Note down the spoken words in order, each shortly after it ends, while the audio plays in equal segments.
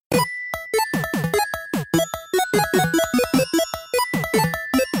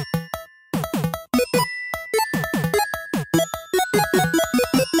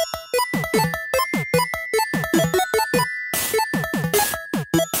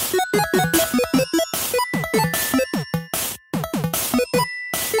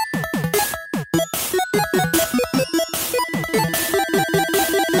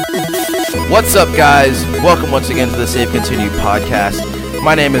What's up, guys? Welcome once again to the Save Continued podcast.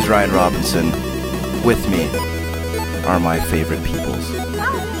 My name is Ryan Robinson. With me are my favorite peoples.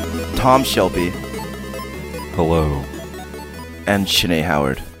 Tom Shelby. Hello. And Shanae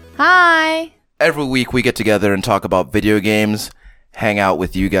Howard. Hi. Every week we get together and talk about video games, hang out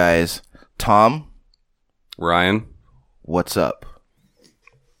with you guys. Tom? Ryan. What's up?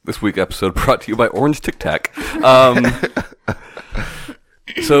 This week episode brought to you by Orange Tic Tac.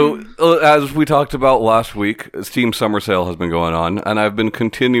 So, as we talked about last week, Steam Summer Sale has been going on, and I've been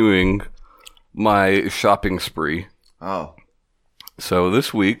continuing my shopping spree. Oh. So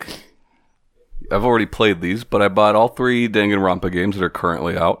this week, I've already played these, but I bought all 3 Danganronpa games that are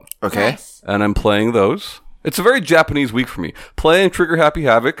currently out. Okay. Nice. And I'm playing those. It's a very Japanese week for me. Playing Trigger Happy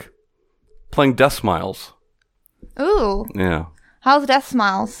Havoc, playing Death Smiles. Ooh. Yeah. How's Death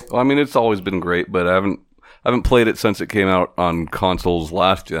Smiles? Well, I mean, it's always been great, but I haven't played it since it came out on consoles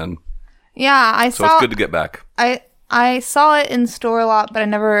last gen. Yeah, So it's good to get back. I saw it in store a lot, but I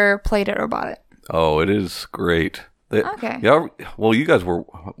never played it or bought it. Oh, it is great. Okay. Yeah. Well, you guys were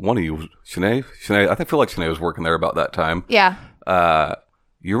one of you, Shanae. I feel like Shanae was working there about that time. Yeah.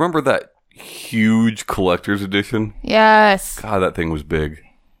 You remember that huge collector's edition? Yes. God, that thing was big.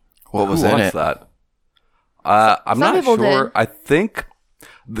 What was Who in wants it? that? I'm some not people sure. did. I think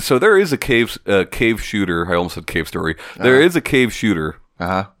so. There is a cave shooter. I almost said cave story. There is a cave shooter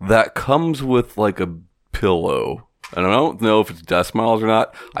that comes with like a pillow. And I don't know if it's Death Smiles or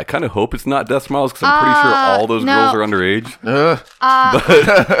not. I kind of hope it's not Death Smiles because I'm pretty sure all those no. girls are underage.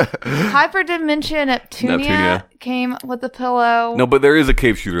 Hyperdimension Neptunia came with the pillow. No, but there is a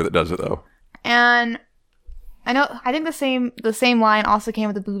cave shooter that does it though. And I think the same line also came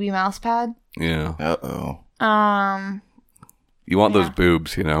with the booby mouse pad. Yeah. Uh-oh. You want those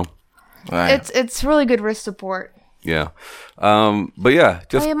boobs, you know? It's really good wrist support. Yeah. But yeah,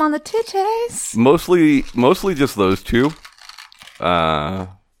 just I am on the titties. mostly just those 2. But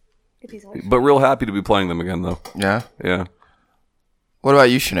real happy to be playing them again though. Yeah? Yeah. What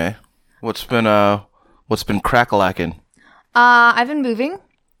about you, Shanae? What's been crack-a-lacking? I've been moving.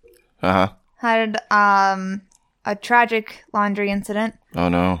 Uh-huh. Had a tragic laundry incident. Oh,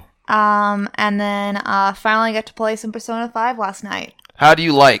 no. And then finally got to play some Persona 5 last night. How do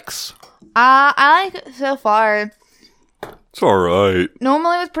you likes? I like it so far. It's all right.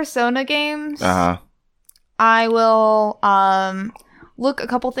 Normally with Persona games, Uh-huh. I will look a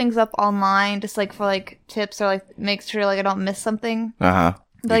couple things up online just like for like tips or like make sure like I don't miss something. Uh-huh.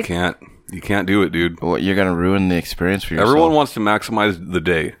 Like, You can't do it, dude. Well, you're gonna ruin the experience for yourself. Everyone wants to maximize the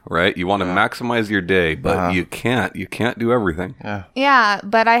day, right? You want to maximize your day, but you can't. You can't do everything. yeah,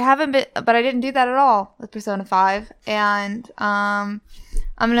 but I didn't do that at all with Persona 5, and I'm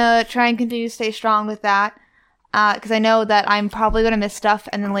gonna try and continue to stay strong with that. Because I know that I'm probably going to miss stuff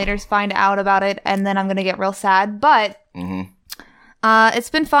and then later find out about it and then I'm going to get real sad. But it's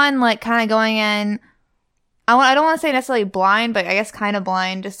been fun, like, kind of going in. I don't want to say necessarily blind, but I guess kind of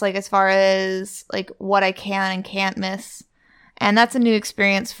blind, just, like, as far as, like, what I can and can't miss. And that's a new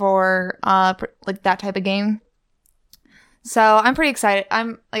experience for, like, that type of game. So I'm pretty excited.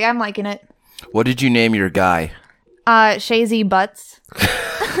 I'm liking it. What did you name your guy? Shazy Butts.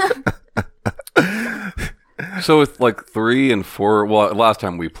 So with like 3 and 4, well, last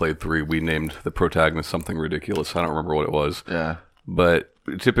time we played 3, we named the protagonist something ridiculous. I don't remember what it was. Yeah. But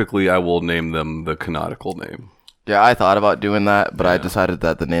typically I will name them the canonical name. Yeah, I thought about doing that, but I decided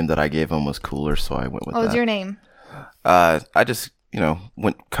that the name that I gave him was cooler, so I went with that. What was your name? I just,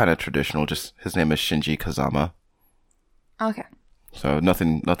 went kind of traditional. Just his name is Shinji Kazama. Okay. So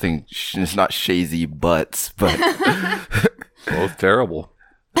nothing. It's not Shazy Butts, but Both terrible.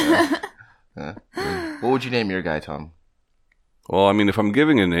 What would you name your guy, Tom? Well, I mean, if I'm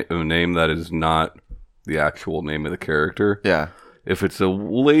giving a name that is not the actual name of the character, Yeah. if it's a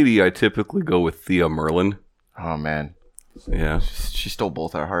lady, I typically go with Thea Merlin. Oh man, Yeah, she stole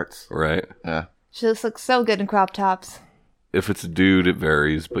both our hearts. right. Yeah. She just looks so good in crop tops. If it's a dude, it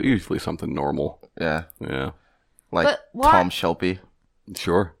varies, but usually something normal. Yeah. Yeah, Like But what- Tom Shelby.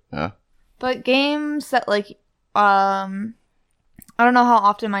 sure. Yeah. But games that like I don't know how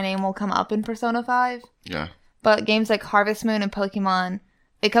often my name will come up in Persona 5, Yeah. but games like Harvest Moon and Pokemon,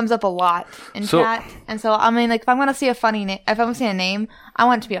 it comes up a lot in So- chat. And so I mean, like, if I'm gonna see a funny name, if I'm gonna see a name, I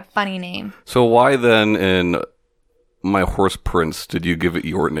want it to be a funny name. So why then in My Horse Prince did you give it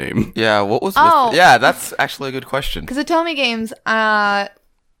your name? Yeah. What was? Oh. Yeah, that's actually a good question. Because Otome games, Otome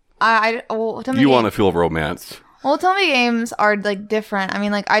You want to games, feel romance? well, Otome games are like different. I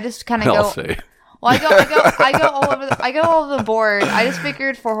mean, like, I just kind of I'll go. say. Well, I go all over the board. I just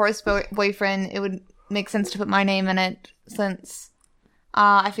figured for Horse Boyfriend, it would make sense to put my name in it since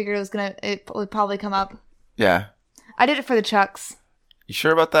I figured it would probably come up. Yeah. I did it for the Chucks. You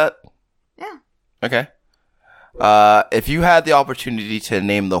sure about that? Yeah. Okay. If you had the opportunity to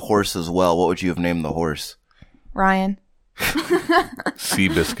name the horse as well, what would you have named the horse? Ryan.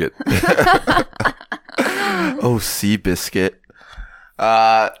 Seabiscuit. Oh, Seabiscuit.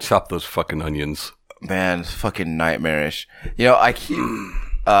 Chop those fucking onions. Man, it's fucking nightmarish. I keep,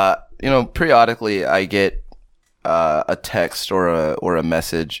 periodically I get a text or a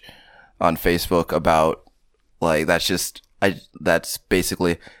message on Facebook about like that's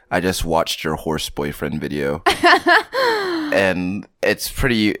basically I just watched your horse boyfriend video, and it's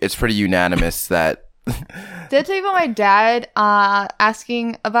pretty unanimous that. Did I tell you about my dad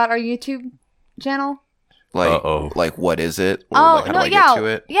asking about our YouTube channel? Like what is it? Or Oh like, how no, do I get to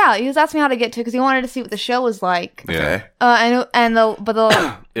it? yeah. He was asking me how to get to it because he wanted to see what the show was like. Okay. And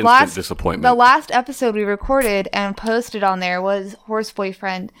the Instant disappointment. The last episode we recorded and posted on there was Horse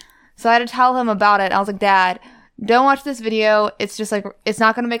Boyfriend, so I had to tell him about it. I was like, Dad, don't watch this video. It's just like it's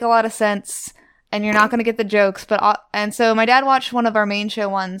not going to make a lot of sense, and you're not going to get the jokes. And so my dad watched one of our main show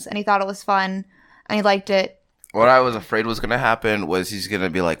ones, and he thought it was fun, and he liked it. What I was afraid was going to happen was he's going to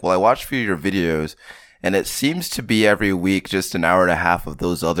be like, well, I watched a few of your videos, and it seems to be every week just an hour and a half of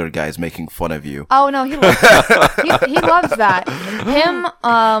those other guys making fun of you. Oh, no, he loves that. he loves that. Him,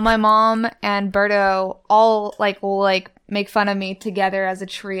 my mom, and Berto all, will make fun of me together as a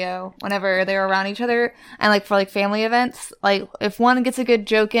trio whenever they're around each other. And, for, family events. If one gets a good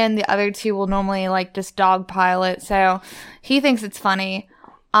joke in, the other two will normally, just dogpile it. So he thinks it's funny.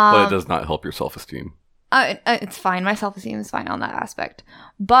 But it does not help your self-esteem. It's fine. My self-esteem is fine on that aspect.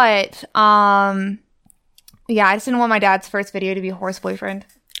 But, yeah, I just didn't want my dad's first video to be Horse Boyfriend.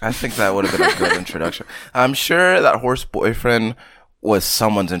 I think that would have been a good introduction. I'm sure that Horse Boyfriend was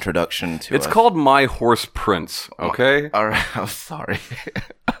someone's introduction to It's us. called My Horse Prince, okay? All right, I'm sorry.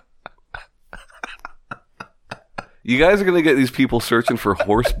 You guys are going to get these people searching for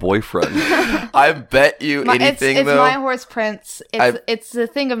Horse Boyfriend. I bet you anything, it's though. My Horse Prince. It's the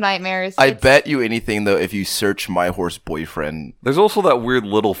thing of nightmares. I bet you anything, though, if you search My Horse Boyfriend. There's also that weird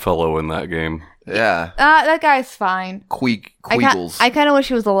little fellow in that game. Yeah. That guy's fine. Queagles. I kind of wish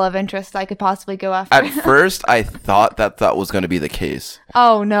he was the love interest I could possibly go after. At first, I thought that was going to be the case.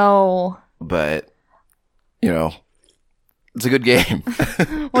 Oh, no. But, it's a good game.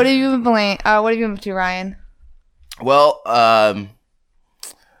 What have you been playing? What have you been up to, Ryan? Well, I've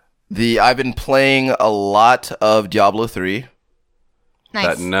been playing a lot of Diablo 3.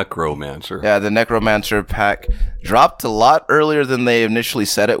 Nice. That Necromancer. Yeah, the Necromancer pack dropped a lot earlier than they initially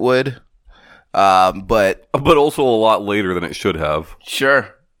said it would. But also a lot later than it should have.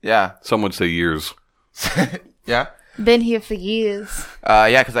 Sure. Yeah. Some would say years. Yeah. Been here for years.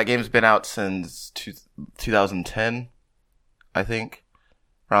 Yeah, because that game's been out since 2010, I think,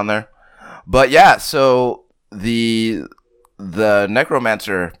 around there. But yeah, so the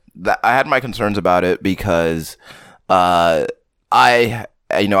Necromancer, I had my concerns about it because I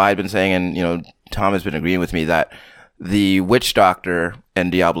had been saying, and Tom has been agreeing with me that the Witch Doctor in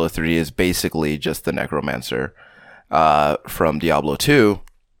Diablo 3 is basically just the Necromancer from Diablo 2.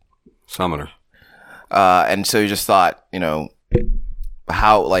 Summoner. And so you just thought,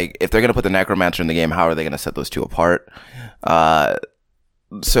 how, if they're going to put the Necromancer in the game, how are they going to set those two apart?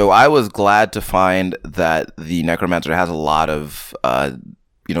 So I was glad to find that the Necromancer has a lot of,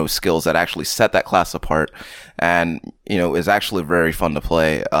 skills that actually set that class apart and, is actually very fun to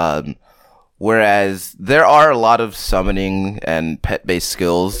play. Whereas there are a lot of summoning and pet-based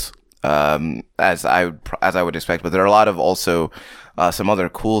skills, as I would expect, but there are a lot of also, some other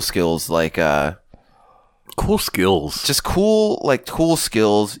cool skills cool skills. Just cool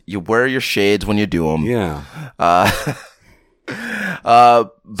skills. You wear your shades when you do them. Yeah.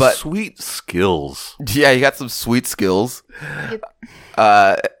 But sweet skills. Yeah, you got some sweet skills.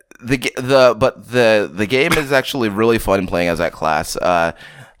 The game is actually really fun playing as that class.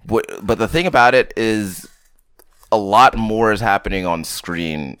 But the thing about it is a lot more is happening on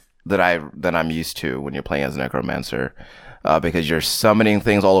screen than I'm used to when you're playing as Necromancer, because you're summoning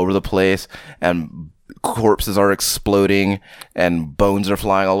things all over the place and corpses are exploding and bones are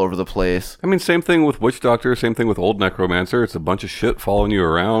flying all over the place. I mean, same thing with Witch Doctor, same thing with Old Necromancer. It's a bunch of shit following you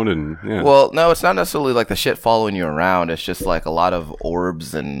around and yeah. Well, no, it's not necessarily like the shit following you around. It's just like a lot of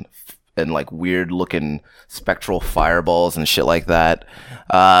orbs and like weird looking spectral fireballs and shit like that.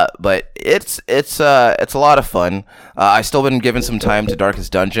 But it's a lot of fun. I still been giving some time to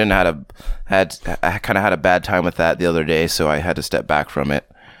Darkest Dungeon. I kind of had a bad time with that the other day, so I had to step back from it.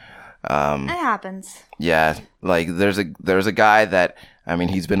 It happens. Yeah, there's a guy that, I mean,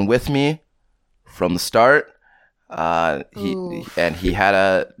 he's been with me from the start. He had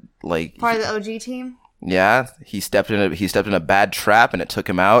a like part of the OG team. Yeah, he stepped in a bad trap and it took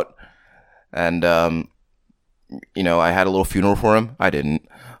him out. And I had a little funeral for him. I didn't.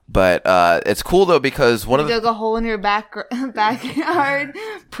 But it's cool though because you dug a hole in your backyard,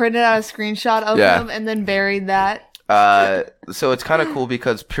 printed out a screenshot of him, and then buried that. So it's kind of cool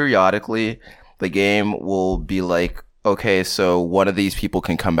because periodically the game will be like, okay, so one of these people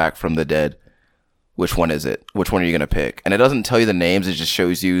can come back from the dead. Which one is it? Which one are you gonna pick? And it doesn't tell you the names. It just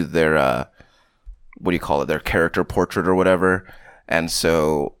shows you their what do you call it? Their character portrait or whatever. And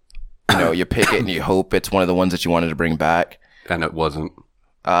so you pick it and you hope it's one of the ones that you wanted to bring back. And it wasn't.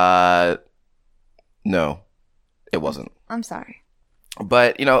 No, it wasn't. I'm sorry.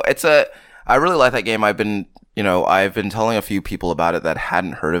 But, I really like that game. I've been telling a few people about it that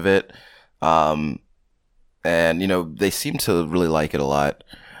hadn't heard of it. And, they seem to really like it a lot.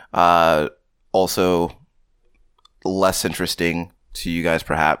 Also less interesting to you guys,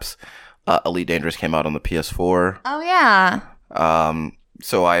 perhaps. Elite Dangerous came out on the PS4. Oh, yeah.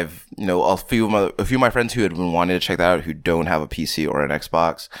 So I've, a few of my friends who had been wanting to check that out who don't have a PC or an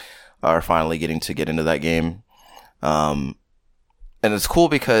Xbox are finally getting to get into that game. And it's cool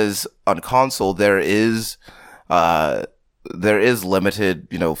because on console there is limited,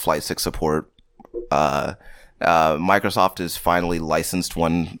 flight stick support. Microsoft has finally licensed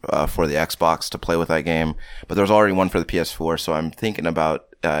one for the Xbox to play with that game, but there's already one for the PS4. So I'm thinking about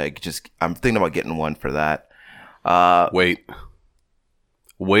getting one for that.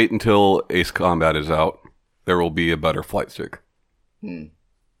 Wait until Ace Combat is out. There will be a better flight stick.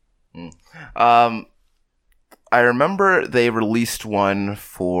 I remember they released one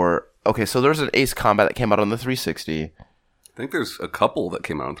for. Okay, so there's an Ace Combat that came out on the 360. I think there's a couple that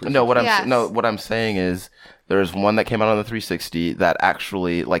came out on 360. What I'm saying is there's one that came out on the 360 that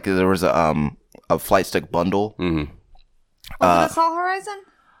actually there was a flight stick bundle. Mm-hmm. Was it Assault Horizon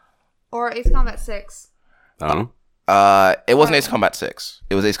or Ace Combat 6? I don't know. It wasn't Ace Combat 6.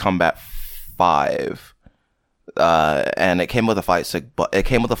 It was Ace Combat 5. And it came with a flight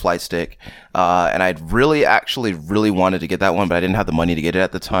stick, and I'd really wanted to get that one, but I didn't have the money to get it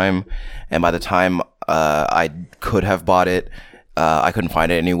at the time. And by the time, I could have bought it, I couldn't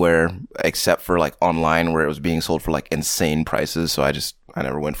find it anywhere except for online where it was being sold for insane prices. So I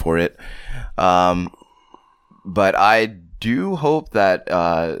never went for it. But I do hope that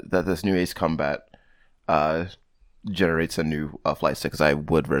this new Ace Combat, generates a new flight stick because I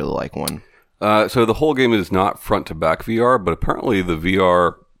would really like one. So the whole game is not front to back VR, but apparently the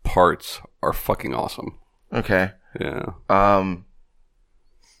VR parts are fucking awesome. Okay. Yeah.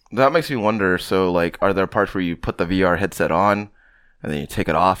 That makes me wonder. So, are there parts where you put the VR headset on and then you take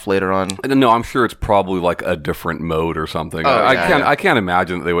it off later on? No, I'm sure it's probably a different mode or something. I can't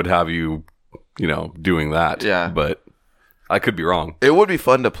imagine that they would have you, doing that. Yeah. But I could be wrong. It would be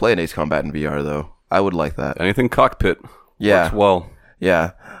fun to play an Ace Combat in VR, though. I would like that. Anything cockpit. Yeah. Works well.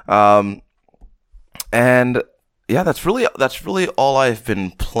 Yeah. And yeah, that's really all I've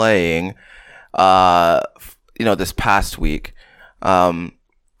been playing, this past week. Kind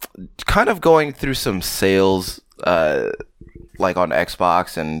of going through some sales, on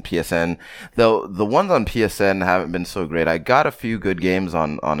Xbox and PSN. Though the ones on PSN haven't been so great. I got a few good games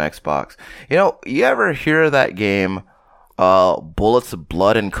on Xbox. You ever hear that game, Bullets of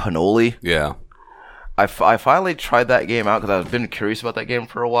Blood and Cannoli? Yeah. I finally tried that game out because I've been curious about that game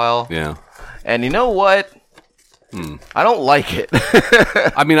for a while. Yeah. And you know what? I don't like it.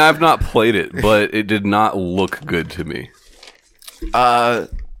 I mean, I've not played it, but it did not look good to me.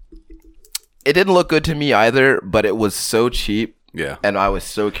 It didn't look good to me either, but it was so cheap. Yeah. And I was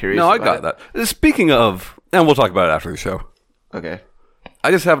so curious No, I about got that. Speaking of, and we'll talk about it after the show. Okay. I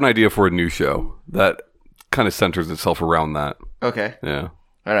just have an idea for a new show that kind of centers itself around that. Okay. Yeah.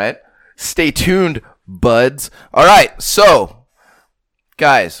 All right. Stay tuned, buds. All right. So,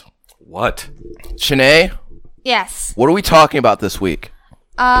 guys. What? Shanae? Yes. What are we talking about this week?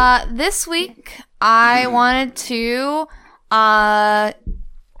 This week I wanted to talk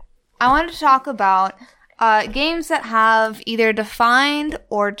about games that have either defined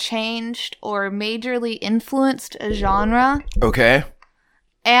or changed or majorly influenced a genre. Okay.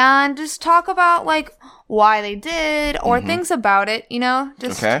 And just talk about why they did or things about it,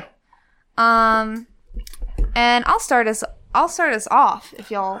 just okay. And I'll start us off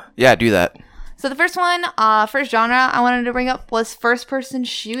if y'all. Yeah, do that. So the first first genre I wanted to bring up was first-person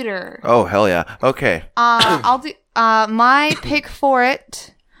shooter. Oh, hell yeah. Okay. I'll do. My pick for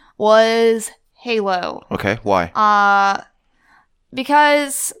it was Halo. Okay, why?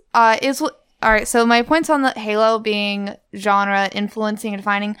 Because it all right. So my points on the Halo being genre influencing and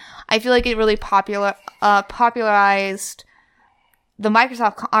defining, I feel like it really popularized the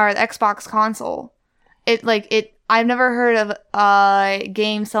Microsoft or the Xbox console. I've never heard of a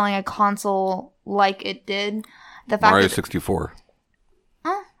game selling a console like it did. The fact Mario 64.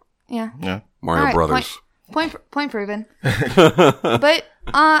 Yeah. Mario Brothers. Point proven. But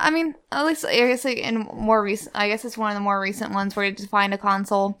I mean, at least I guess like in more recent, I guess it's one of the more recent ones where you define a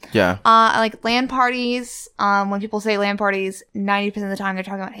console. Yeah. Like LAN parties. When people say LAN parties, 90% of the time they're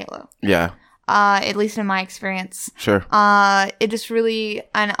talking about Halo. Yeah. At least in my experience. Sure. It just really,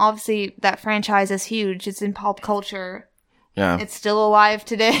 and obviously that franchise is huge. It's in pop culture. Yeah. It's still alive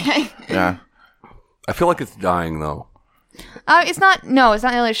today. Yeah. I feel like it's dying though. It's not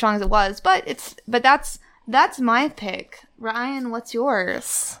nearly as strong as it was, but that's my pick. Ryan, what's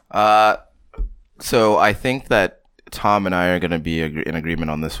yours? So I think that Tom and I are going to be in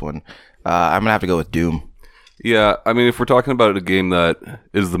agreement on this one. I'm going to have to go with Doom. Yeah, I mean, if we're talking about a game that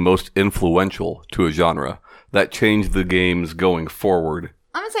is the most influential to a genre, that changed the games going forward.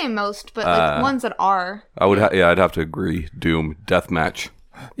 I'm not saying most, but like ones that are. I'd have to agree. Doom, Deathmatch.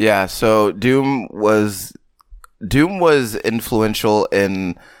 Yeah, so Doom was influential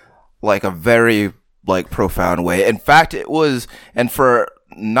in like a very like profound way. In fact, it was, and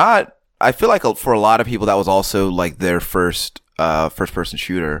I feel like for a lot of people that was also like their first person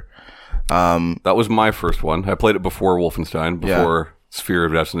shooter. That was my first one. I played it before Wolfenstein, before Sphere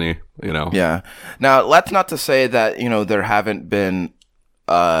of Destiny, you know. Yeah. Now, that's not to say that, there haven't been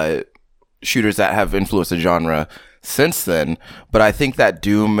shooters that have influenced the genre since then, but I think that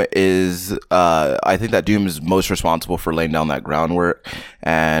Doom is most responsible for laying down that groundwork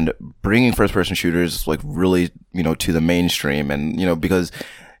and bringing first person shooters like really, to the mainstream. And, because,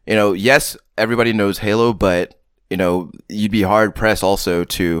 yes, everybody knows Halo, but you'd be hard pressed also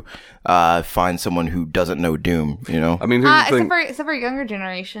to find someone who doesn't know Doom. I mean, here's the thing. Except for younger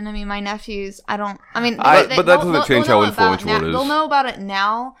generation. I mean, my nephews. But that doesn't change how influential it is. They'll know about it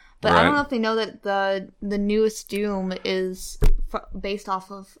now, but right. I don't know if they know that the newest Doom is based off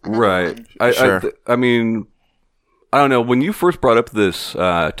of another right. one. Sure. I mean, I don't know. When you first brought up this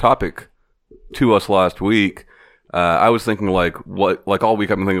topic to us last week, I was thinking all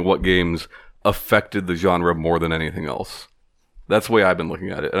week I've been thinking what games affected the genre more than anything else. That's the way I've been looking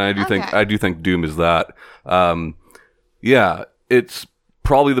at it, and I do think Doom is that. Yeah, it's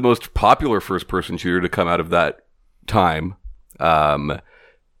probably the most popular first-person shooter to come out of that time.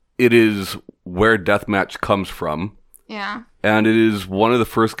 It is where Deathmatch comes from. Yeah, and it is one of the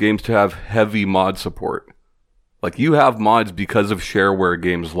first games to have heavy mod support. Like you have mods because of shareware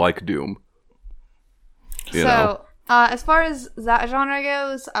games like Doom. You know? As far as that genre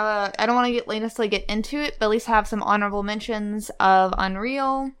goes, I don't want to necessarily get into it, but at least have some honorable mentions of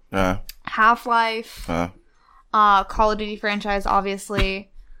Unreal, Half-Life, Call of Duty franchise,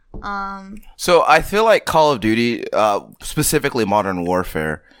 obviously. So I feel like Call of Duty, specifically Modern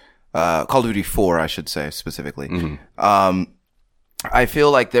Warfare, Call of Duty 4, I should say specifically. Mm-hmm. I feel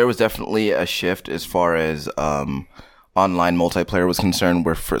like there was definitely a shift as far as online multiplayer was concerned,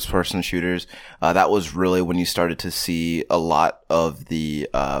 where first-person shooters. That was really when you started to see a lot of the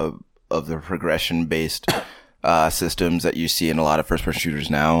progression-based systems that you see in a lot of first-person shooters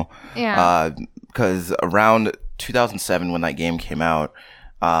now. Yeah. Because around 2007, when that game came out,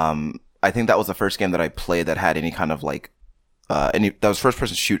 I think that was the first game that I played that had any kind of like that was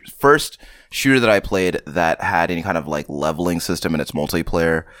first shooter that I played that had any kind of like leveling system in its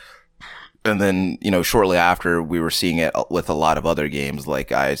multiplayer. And then, shortly after, we were seeing it with a lot of other games.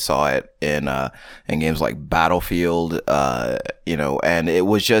 Like I saw it in games like Battlefield, and it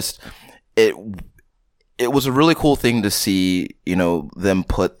was just, it was a really cool thing to see, them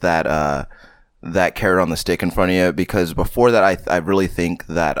put that carrot on the stick in front of you, because before that, I really think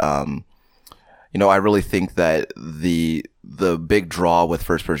that, the big draw with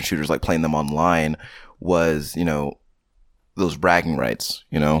first person shooters, like playing them online, was, those bragging rights,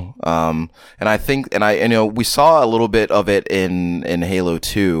 and I think, we saw a little bit of it in Halo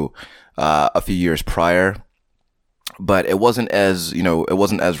 2, a few years prior, but it wasn't as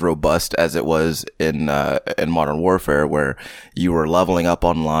robust as it was in Modern Warfare, where you were leveling up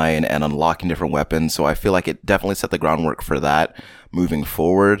online and unlocking different weapons. So I feel like it definitely set the groundwork for that moving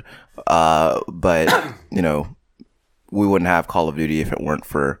forward. But we wouldn't have Call of Duty if it weren't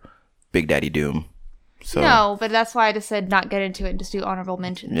for Big Daddy Doom. So, no, but that's why I just said not get into it and just do honorable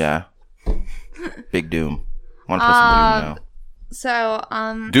mentions. Yeah. Big Doom. Want to put some Doom now. So,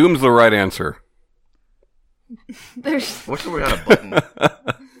 Doom's the right answer. What's the way on a button?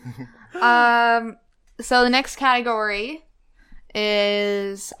 So the next category is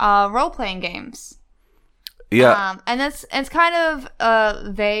is role-playing games. Yeah. And it's kind of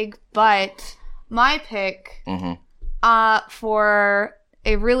vague, but my pick for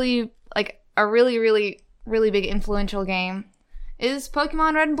a really big influential game is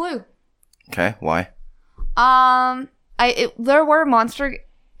Pokemon Red and Blue. Okay, why? There were monster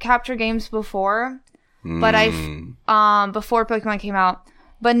capture games before, but before Pokemon came out,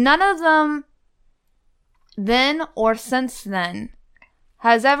 but none of them then or since then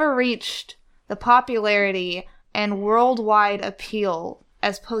has ever reached the popularity and worldwide appeal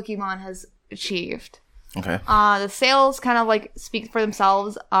as Pokemon has achieved. Okay. The sales kind of like speak for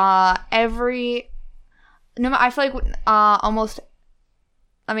themselves. I feel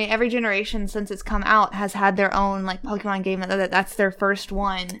like every generation since it's come out has had their own like Pokemon game that's their first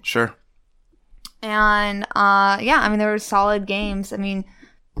one. Sure. And there were solid games. I mean,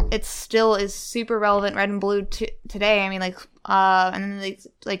 it still is super relevant, Red and Blue today. I mean, and then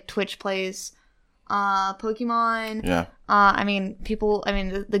like Twitch plays Pokemon. Yeah.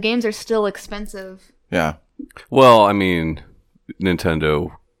 The games are still expensive. Yeah. Well, I mean,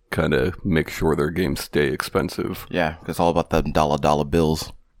 Nintendo kind of makes sure their games stay expensive. Yeah, it's all about the dollar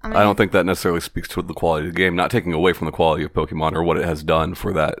bills. I don't think that necessarily speaks to the quality of the game, not taking away from the quality of Pokemon or what it has done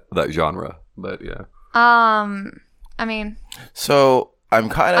for that genre. But yeah. So I'm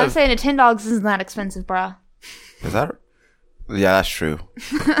kind of. I'd say Nintendogs isn't that expensive, bruh. Is that? Yeah, that's true.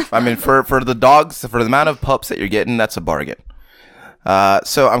 I mean, for the dogs, for the amount of pups that you're getting, that's a bargain.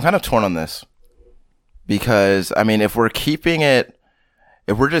 So I'm kind of torn on this because I mean, if we're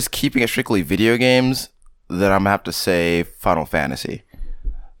just keeping it strictly video games, then I'm gonna have to say Final Fantasy.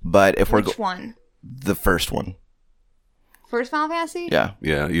 But if Which one? The first one. First Final Fantasy? Yeah,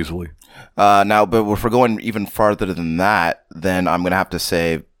 easily. Now, but if we're going even farther than that, then I'm gonna have to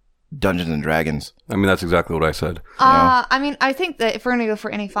say Dungeons and Dragons. I mean, that's exactly what I said. I think that if we're gonna go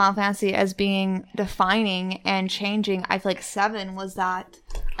for any Final Fantasy as being defining and changing, I feel like 7 was that.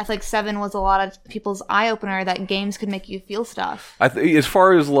 I feel like 7 was a lot of people's eye opener that games could make you feel stuff. As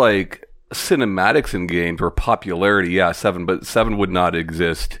far as like cinematics in games or popularity, yeah, 7, but 7 would not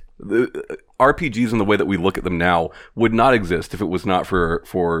exist. The RPGs in the way that we look at them now would not exist if it was not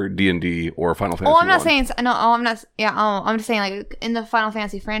for D&D or Final Fantasy. I'm not saying no. I'm not. Yeah. I'm just saying like in the Final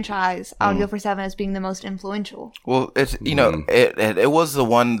Fantasy franchise, I would go for 7 as being the most influential. Well, it's it was the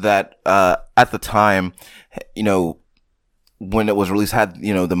one that at the time, when it was released had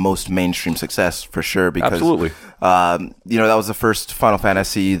the most mainstream success for sure because absolutely. That was the first Final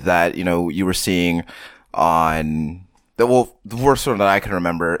Fantasy that you were seeing on. The worst one that I can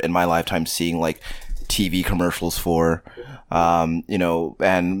remember in my lifetime seeing like TV commercials for,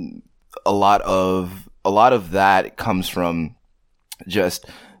 and a lot of that comes from just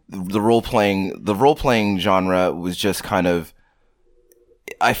the role playing genre was just kind of,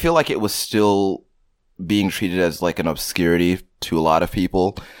 I feel like it was still being treated as like an obscurity to a lot of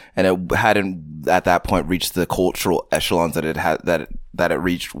people, and it hadn't at that point reached the cultural echelons that it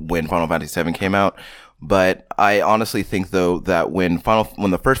reached when Final Fantasy VII came out. But I honestly think though that when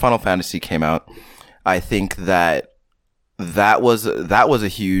the first Final Fantasy came out, I think that was a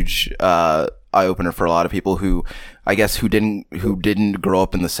huge eye opener for a lot of people who didn't grow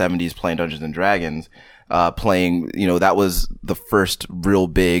up in the 70s playing Dungeons and Dragons, that was the first real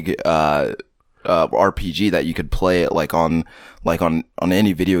big RPG that you could play it on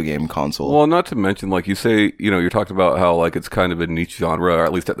any video game console. Well, not to mention, like you say, you're talking about how like it's kind of a niche genre, or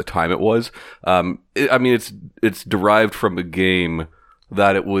at least at the time it was. It's derived from a game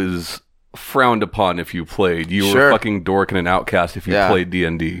that it was frowned upon if you played. You were a fucking dork and an outcast if you played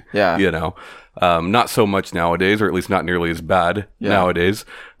D&D. Yeah. Not so much nowadays, or at least not nearly as bad nowadays.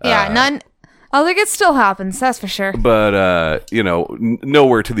 Yeah, none. I think it still happens, that's for sure. But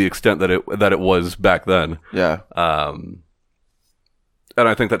nowhere to the extent that it was back then. Yeah. And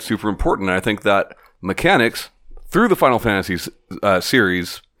I think that's super important. And I think that mechanics through the Final Fantasy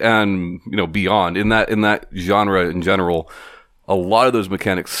series and beyond in that genre in general, a lot of those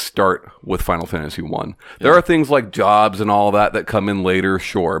mechanics start with Final Fantasy 1. There are things like jobs and all that come in later,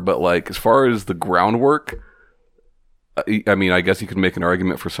 sure, but like as far as the groundwork, I mean, I guess you could make an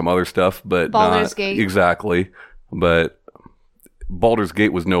argument for some other stuff, but Baldur's Gate. Exactly. But Baldur's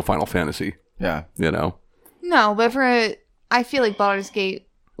Gate was no Final Fantasy. Yeah. No, but I feel like Baldur's Gate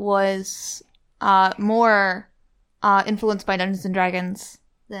was more influenced by Dungeons and Dragons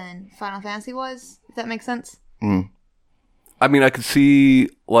than Final Fantasy was, if that makes sense. Mm. I mean, I could see,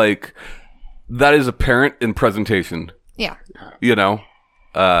 like, that is apparent in presentation. Yeah.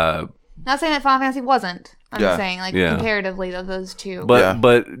 Not saying that Final Fantasy wasn't. I'm just saying, comparatively of those two.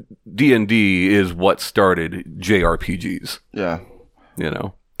 But D&D is what started JRPGs. Yeah. You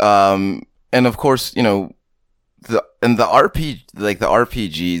know. And of course, you know, the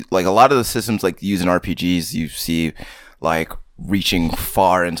RPG, like a lot of the systems like used in RPGs, you see like reaching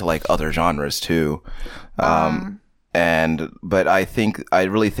far into like other genres too. But I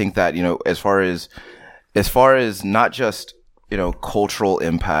really think that, you know, as far as not just, you know, cultural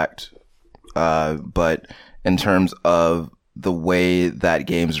impact, but in terms of the way that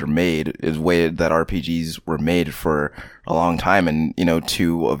games are made, is the way that RPGs were made for a long time, and, you know,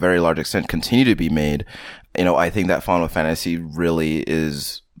 to a very large extent continue to be made. You know, I think that Final Fantasy really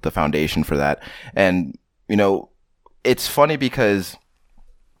is the foundation for that. And, you know, it's funny because,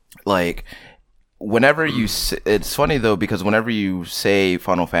 like, it's funny though, because whenever you say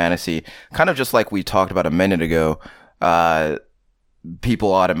Final Fantasy, kind of just like we talked about a minute ago,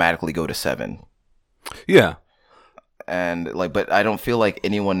 people automatically go to 7. Yeah. And like, but I don't feel like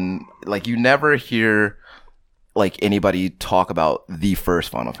anyone, like, you never hear like anybody talk about the first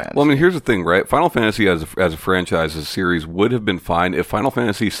Final Fantasy. Well, I mean, here's the thing, right? Final Fantasy as a franchise, as a series, would have been fine if Final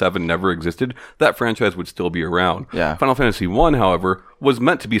Fantasy VII never existed. That franchise would still be around. Yeah. Final Fantasy I, however, was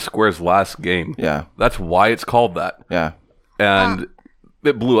meant to be Square's last game. Yeah. That's why it's called that. Yeah. And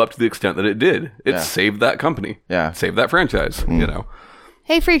it blew up to the extent that it did. It saved that company. Yeah. Saved that franchise, you know.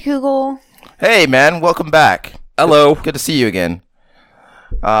 Hey, Free Kugel. Hey, man, welcome back. Hello. Good to see you again.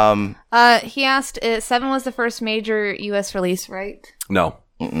 He asked, 7 was the first major U.S. release, right? No.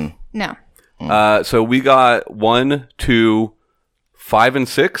 No. So we got 1, 2, 5, and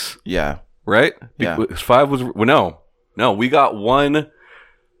 6. Yeah. Right? Yeah. 5 was no. We got 1,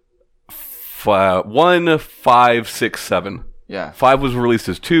 5, 6, 7. Yeah. 5 was released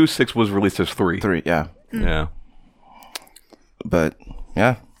as 2. 6 was released as 3. 3. Yeah. Yeah. But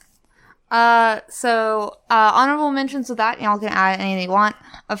yeah. So honorable mentions with that, y'all can add anything you want.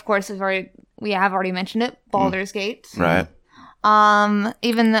 Of course, we have already mentioned it. Baldur's Gate. Right.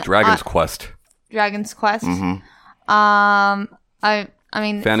 Even the Dragon's Quest. Dragon's Quest. Mm-hmm. I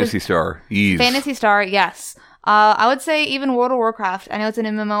mean, Phantasy Star. Ease. Phantasy Star, yes. I would say even World of Warcraft. I know it's an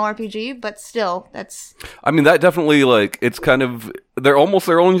MMORPG, but still, that's. I mean, that definitely, like, it's kind of, they're almost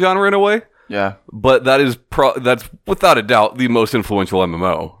their own genre in a way. Yeah. But that is that's without a doubt the most influential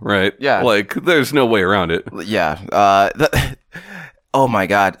MMO, right? Yeah. Like, there's no way around it. Yeah. Oh my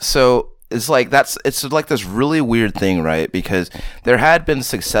God. So it's like it's like this really weird thing, right? Because there had been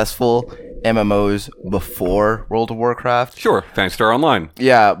successful MMOs before World of Warcraft. Sure, Phantasy Star Online.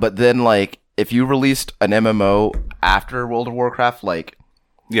 Yeah, but then like if you released an MMO after World of Warcraft, like.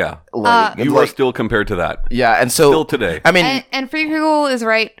 Yeah. You are still compared to that. Yeah, and so still today. I mean, and Free Kugel is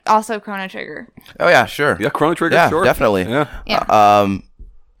right. Also, Chrono Trigger. Oh yeah, sure. Yeah, Chrono Trigger. Yeah, sure. definitely. Yeah.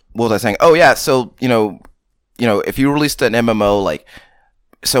 What was I saying? Oh yeah, so you know, if you released an MMO like,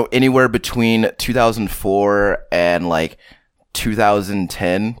 so anywhere between 2004 and like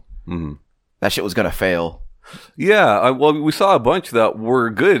 2010, that shit was gonna fail. Yeah, well, we saw a bunch that were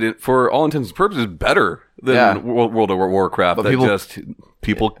good for all intents and purposes, better than World of Warcraft. But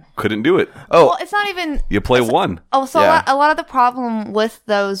people couldn't do it. Oh, well, it's not even. You play one. Oh, so a lot of the problem with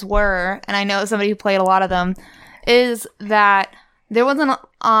those were, and I know somebody who played a lot of them, is that there wasn't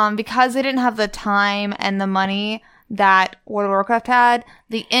because they didn't have the time and the money that World of Warcraft had.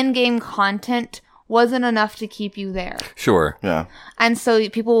 The in-game content wasn't enough to keep you there. Sure. Yeah. And so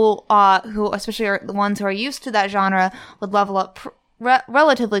people who, especially are the ones who are used to that genre, would level up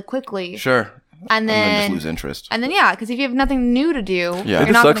relatively quickly. Sure. And then just lose interest. And then, because if you have nothing new to do, Yeah. you're It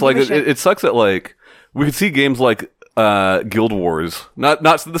just not sucks. gonna Like give a shit. it sucks that like we could see games like Guild Wars, not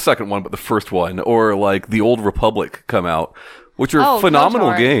the second one, but the first one, or like the Old Republic come out, which are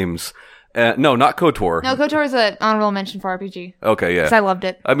phenomenal KOTOR. games. No, not KOTOR. No, KOTOR is an honorable mention for RPG. Okay, yeah. Because I loved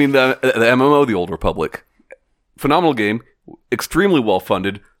it. I mean, the MMO, the Old Republic, phenomenal game, extremely well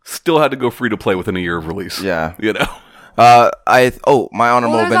funded. Still had to go free to play within a year of release. Yeah. You know. My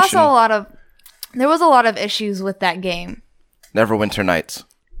honorable Well, there's mention. also there was a lot of issues with that game. Neverwinter Nights.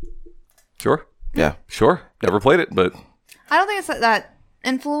 Sure. Yeah. Sure. Never played it, but I don't think it's that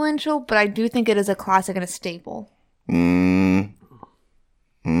influential, but I do think it is a classic and a staple.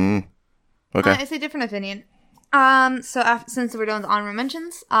 Okay. It's a different opinion. Since we're done with honorable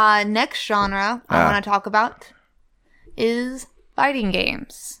mentions, next genre I want to talk about is fighting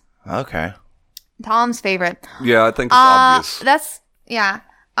games. Okay. Tom's favorite. yeah, I think it's obvious.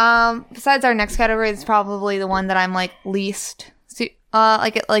 Besides our next category, it's probably the one that I'm like least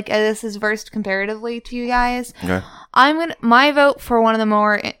this is versed comparatively to you guys. Okay. My vote for one of the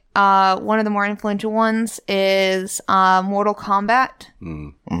more influential ones is Mortal Kombat.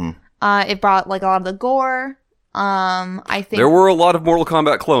 It brought like a lot of the gore. I think There were a lot of Mortal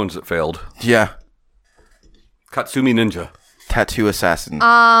Kombat clones that failed. Yeah. Katsumi Ninja. Tattoo assassin.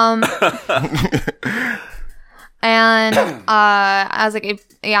 And I was like,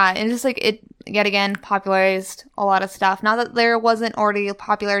 and just like it yet again popularized a lot of stuff. Not that there wasn't already a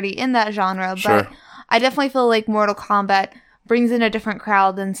popularity in that genre, Sure. but I definitely feel like Mortal Kombat brings in a different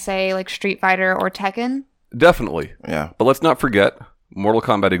crowd than say like Street Fighter or Tekken. Definitely. Yeah. But let's not forget, Mortal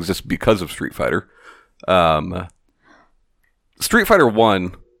Kombat exists because of Street Fighter. Street Fighter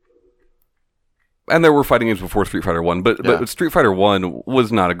 1, and there were fighting games before Street Fighter 1, but Street Fighter 1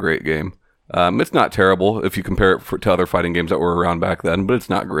 was not a great game. It's not terrible if you compare it to other fighting games that were around back then, but it's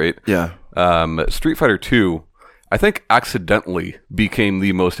not great. Yeah. Street Fighter 2, I think accidentally became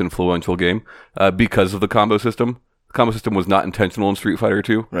the most influential game because of the combo system. The combo system was not intentional in Street Fighter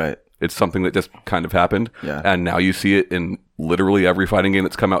 2. Right. It's something that just kind of happened. Yeah. And now you see it in literally every fighting game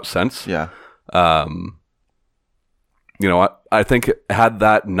that's come out since. Yeah. I think had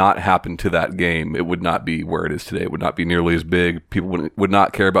that not happened to that game, it would not be where it is today. It would not be nearly as big. People would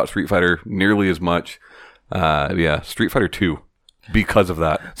not care about Street Fighter nearly as much. Street Fighter 2 because of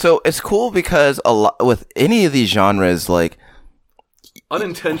that. So it's cool because a lot with any of these genres, like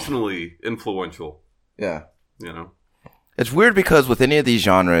unintentionally influential. Yeah. It's weird because with any of these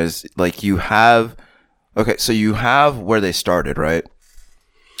genres, like you have where they started, right?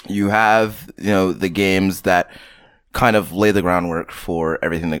 You have, the games that kind of lay the groundwork for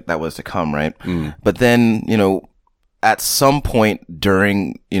everything that was to come, right? But then, at some point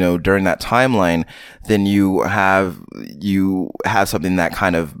during that timeline, then you have something that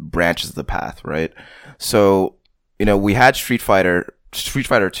kind of branches the path, right? So, we had Street Fighter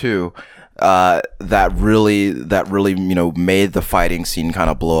 2, that really, made the fighting scene kind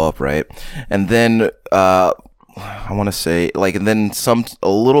of blow up, right? And then, I want to say, and then a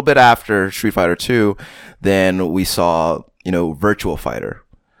little bit after Street Fighter 2, then we saw, Virtua Fighter.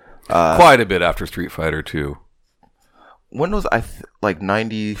 Quite a bit after Street Fighter 2. When was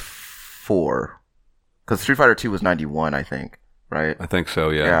 94? Because Street Fighter 2 was 91, I think, right? I think so,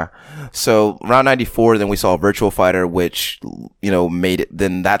 yeah. Yeah. So around 94, then we saw Virtua Fighter, which, made it,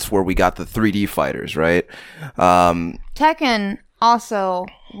 then that's where we got the 3D fighters, right? Tekken also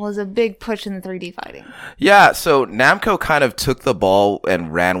was a big push in the 3D fighting. Yeah, so Namco kind of took the ball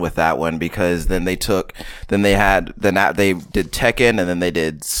and ran with that one because then they did Tekken and then they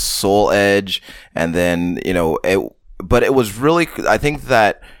did Soul Edge and then, but it was really, I think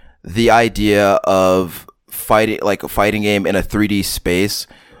that the idea of fighting, like a fighting game in a 3D space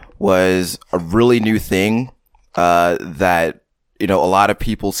was a really new thing, that, a lot of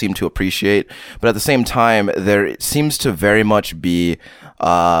people seem to appreciate, but at the same time, there seems to very much be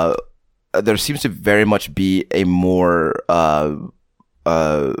a more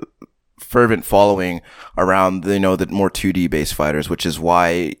fervent following around the more 2D based fighters, which is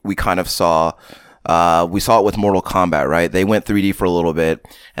why we kind of saw it with Mortal Kombat, right? They went 3D for a little bit,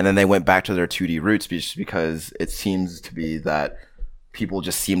 and then they went back to their 2D roots just because it seems to be that people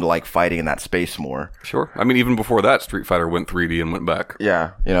just seem to like fighting in that space more. Sure. I mean, even before that, Street Fighter went 3D and went back.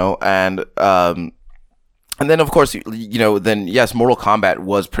 Yeah, and then of course, then yes, Mortal Kombat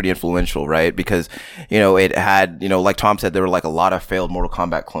was pretty influential, right? Because, it had, like Tom said, there were like a lot of failed Mortal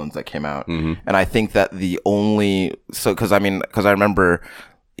Kombat clones that came out. Mm-hmm. And I think that cause I remember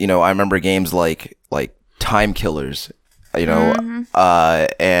games like Time Killers, Mm-hmm.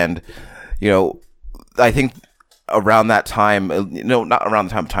 and, I think around that time, not around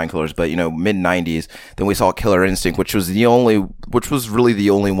the time of Time Killers, but, mid 90s, then we saw Killer Instinct, which was really the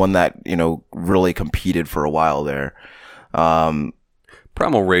only one that, really competed for a while there.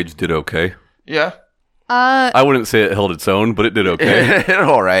 Primal Rage did okay. Yeah. I wouldn't say it held its own, but it did okay.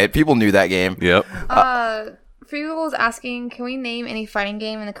 All right. People knew that game. Yep. Freegal is asking, can we name any fighting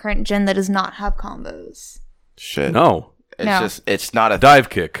game in the current gen that does not have combos? Shit. No. It's not a dive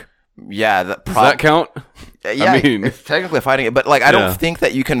kick. Yeah. Does that count? Yeah, it's technically a fighting game, but I don't think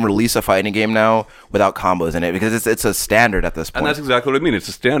that you can release a fighting game now without combos in it because it's a standard at this point. And that's exactly what I mean. It's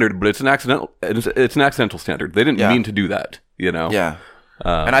a standard, but it's an accidental standard. They didn't mean to do that, Yeah.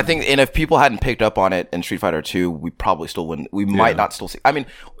 And I think, if people hadn't picked up on it in Street Fighter 2, we probably still wouldn't. We might not still see. I mean,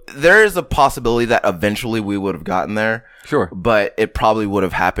 there is a possibility that eventually we would have gotten there. Sure. But it probably would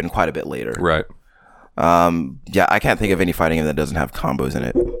have happened quite a bit later. Right. I can't think of any fighting game that doesn't have combos in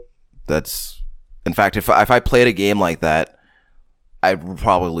it. In fact, if I played a game like that, I'd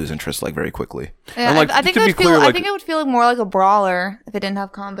probably lose interest very quickly. Yeah, I think it would feel more like a brawler if it didn't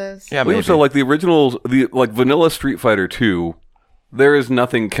have combos. Yeah, maybe. So the originals, vanilla Street Fighter 2, there is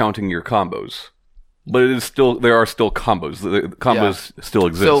nothing counting your combos, but there are still combos. The combos still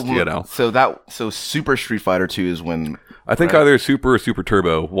exist. So Super Street Fighter 2 is when I think either Super or Super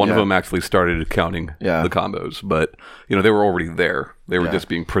Turbo. One of Yeah. them actually started counting Yeah. the combos, but they were already there. They were Yeah. just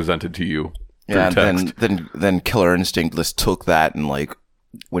being presented to you through Yeah, and text. then Killer Instinct just took that and like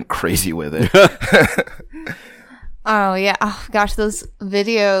went crazy with it. Oh yeah. Oh gosh, those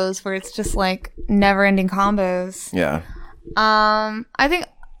videos where it's just like never-ending combos. Yeah. I think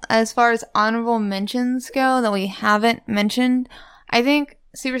as far as honorable mentions go that we haven't mentioned, I think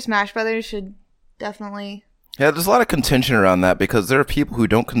Super Smash Brothers should definitely. Yeah, there's a lot of contention around that because there are people who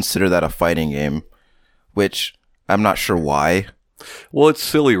don't consider that a fighting game, which I'm not sure why. Well, it's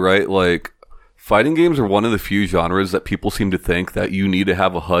silly, right? Like, fighting games are one of the few genres that people seem to think that you need to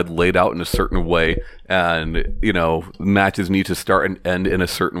have a HUD laid out in a certain way, and matches need to start and end in a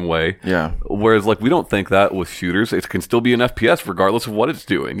certain way. Yeah. Whereas, like, we don't think that with shooters. It can still be an FPS regardless of what it's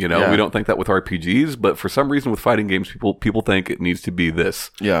doing. Yeah. We don't think that with RPGs, but for some reason with fighting games, people think it needs to be this.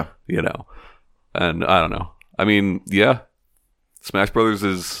 Yeah. And I don't know. I mean, yeah, Smash Brothers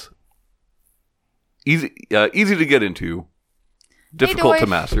is easy to get into, difficult to Doif.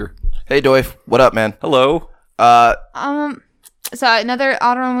 master. Hey, Doif, what up, man? Hello. So another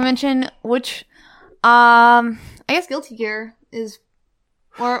honorable mention, which I guess Guilty Gear is,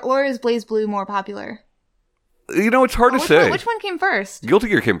 or is Blaze Blue more popular? It's hard to Which say. which one came first? Guilty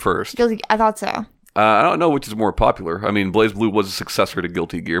Gear came first. I thought so. I don't know which is more popular. I mean, Blaze Blue was a successor to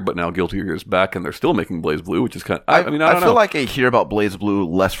Guilty Gear, but now Guilty Gear is back, and they're still making Blaze Blue, which is kind of... I don't I know. feel like I hear about Blaze Blue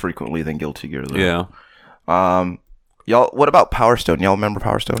less frequently than Guilty Gear, though. Yeah. Y'all, what about Power Stone? Y'all remember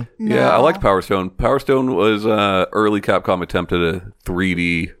Power Stone? Yeah, I liked Power Stone. Power Stone was early Capcom attempt at a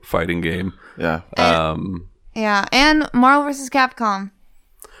 3D fighting game. Yeah. Yeah, and Marvel vs. Capcom.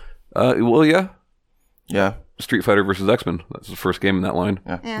 Well, yeah. Yeah. Street Fighter versus X-Men. That's the first game in that line.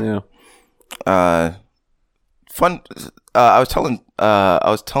 Yeah. Fun. I was talking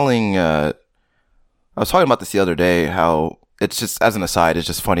about this the other day. How it's just, as an aside, it's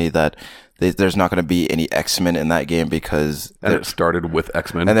just funny that there's not going to be any X-Men in that game because And it started with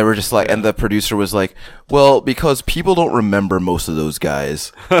X-Men. and they were just like, and the producer was like, well, because people don't remember most of those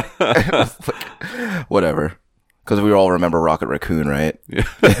guys. It was like, whatever. Because we all remember Rocket Raccoon, right?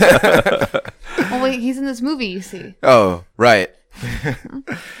 Well, wait, he's in this movie, you see. Oh, right.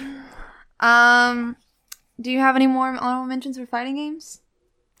 Do you have any more honorable mentions for fighting games?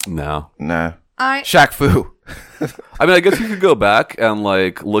 No. Nah. I Shaq Fu. I mean, I guess you could go back and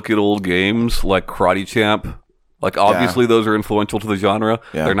like look at old games like Karate Champ. Like, obviously, those are influential to the genre.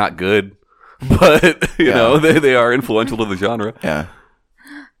 Yeah. They're not good, but they are influential to the genre. Yeah.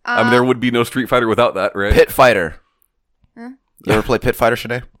 I mean, there would be no Street Fighter without that, right? Pit Fighter. You ever play Pit Fighter,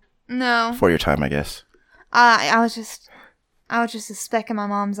 Shanae? No. Before your time, I guess. I was just a speck in my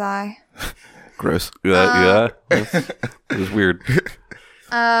mom's eye. Yeah, Gross. it was weird.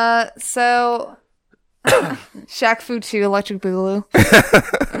 So Shaq Fu 2 Electric Boogaloo.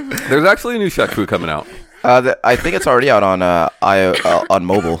 There's actually a new Shaq Fu coming out. I think it's already out on on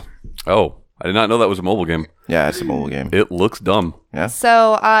mobile. Oh, I did not know that was a mobile game. Yeah, it's a mobile game. It looks dumb. Yeah.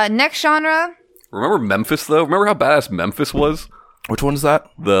 So next genre. Remember Memphis, though? Remember how badass Memphis was? Which one's that?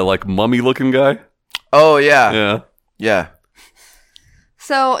 The, like, mummy-looking guy? Oh, yeah. Yeah. Yeah.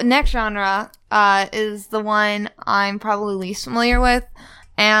 So next genre is the one I'm probably least familiar with,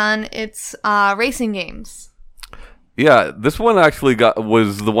 and it's racing games. Yeah, this one actually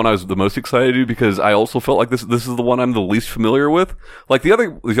was the one I was the most excited to because I also felt like this is the one I'm the least familiar with. Like the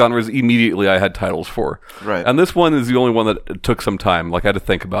other genres, immediately I had titles for. Right. And this one is the only one that took some time. Like I had to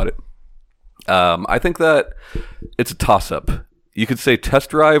think about it. I think that it's a toss-up. You could say Test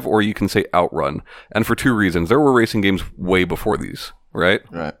Drive or you can say Outrun. And for two reasons. There were racing games way before these, right?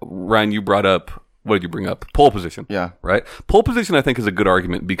 Right. Ryan, you brought up, what did you bring up? Pole Position. Yeah. Right? Pole Position, I think, is a good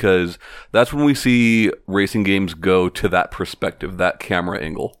argument because that's when we see racing games go to that perspective, that camera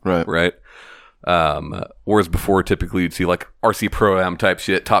angle. Right. Right? Whereas before, typically, you'd see like RC Pro-Am type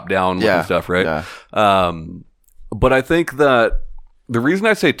shit, top-down looking stuff, right? Yeah. But I think that the reason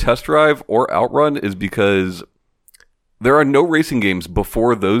I say Test Drive or Outrun is because there are no racing games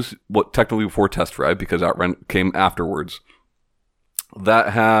before those, technically before Test Drive, because Outrun came afterwards, that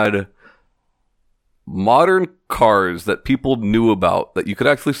had modern cars that people knew about, that you could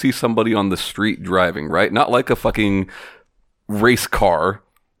actually see somebody on the street driving, right? Not like a fucking race car,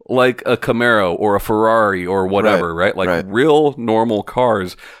 like a Camaro or a Ferrari or whatever, right? Like real normal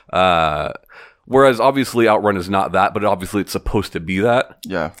cars. Whereas obviously Outrun is not that, but obviously it's supposed to be that.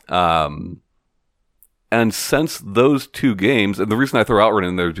 Yeah. And since those two games, and the reason I throw Outrun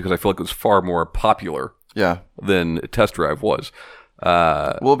in there is because I feel like it was far more popular Yeah. than Test Drive was.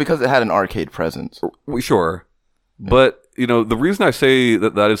 Well, because it had an arcade presence. Sure. But, the reason I say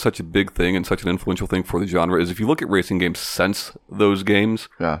that is such a big thing and such an influential thing for the genre is if you look at racing games since those games,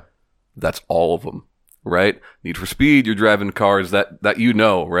 that's all of them, right? Need for Speed, you're driving cars that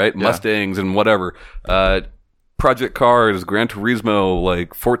right? Yeah. Mustangs and whatever. Project Cars, Gran Turismo,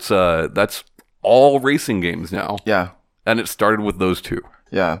 like Forza, that's all racing games now. Yeah. And it started with those two.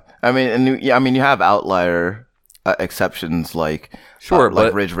 Yeah. I mean, you have outlier exceptions like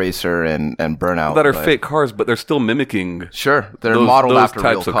like Ridge Racer and Burnout that are fake cars, but they're still mimicking. Sure, they're modeled those after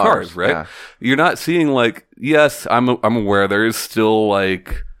types real of cars, right? Yeah. You're not seeing like, yes, I'm aware there is still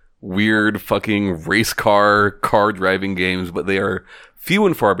like weird fucking race car driving games, but they are few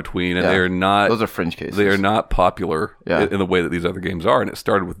and far between, and they are not. Those are fringe cases. They are not popular in the way that these other games are, and it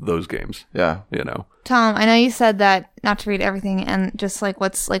started with those games. Yeah, Tom, I know you said that not to read everything and just like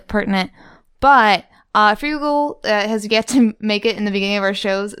what's like pertinent, but Free Google has yet to make it in the beginning of our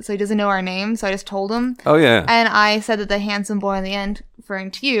shows, so he doesn't know our name. So I just told him. Oh yeah. And I said that the handsome boy in the end,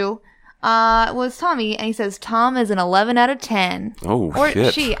 referring to you, was Tommy, and he says Tom is an 11 out of 10. Oh or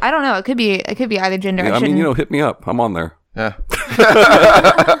shit. She. I don't know. It could be either gender. Yeah, I mean, hit me up. I'm on there. Yeah.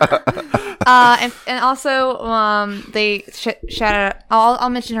 And also, they shout out. I'll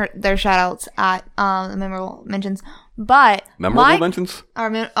mention their shout outs at the memorable mentions. But memorable mentions?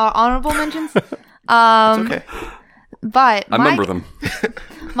 Our honorable mentions. It's okay. But I remember them.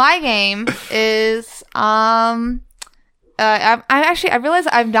 My game is I realize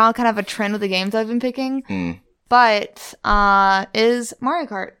I've now kind of a trend with the games I've been picking. But is Mario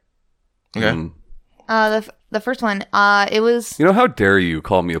Kart. Okay. The first one, it was... how dare you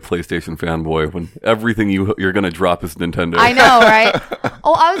call me a PlayStation fanboy when everything you're going to drop is Nintendo? I know, right?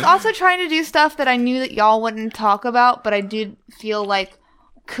 Oh, I was also trying to do stuff that I knew that y'all wouldn't talk about, but I did feel like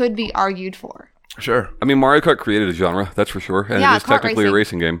could be argued for. Sure. I mean, Mario Kart created a genre, that's for sure. And it is technically a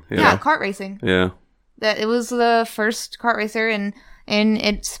racing game. Yeah, kart racing. Yeah. That it was the first kart racer, and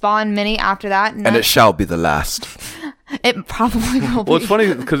it spawned many after that. And it shall be the last. It probably will be. Well, it's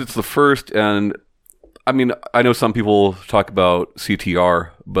funny because it's the first, and... I mean, I know some people talk about CTR,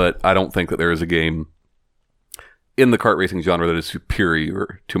 but I don't think that there is a game in the kart racing genre that is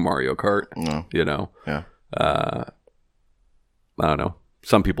superior to Mario Kart. No. Yeah. I don't know.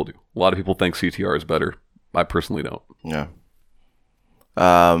 Some people do. A lot of people think CTR is better. I personally don't. Yeah.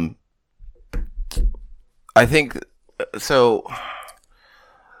 I think so.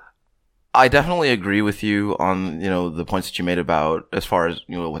 I definitely agree with you on, the points that you made about as far as,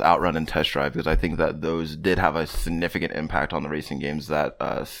 with Outrun and Test Drive, because I think that those did have a significant impact on the racing games that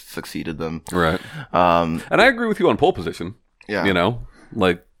succeeded them. Right. And I agree with you on pole position. Yeah.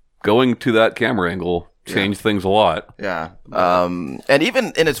 Like going to that camera angle changed things a lot. Yeah. And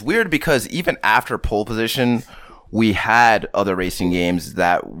it's weird because even after pole position, we had other racing games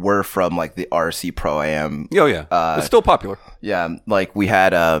that were from like the RC Pro-Am. Oh yeah. It's still popular. Yeah, like we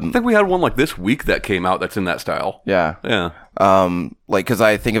had. I think we had one like this week that came out that's in that style. Yeah, yeah. Like because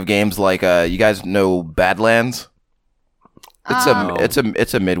I think of games like you guys know Badlands.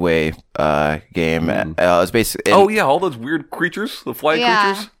 It's a Midway game. It's basically. Oh yeah, all those weird creatures, the flying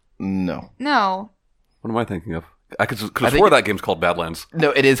creatures. No. What am I thinking of? I could swear that game's called Badlands.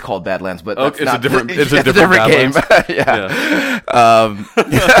 No, it is called Badlands, but that's it's not a different. It's a different game. Yeah.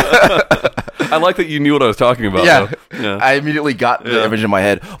 I like that you knew what I was talking about. Yeah. I immediately got the image in my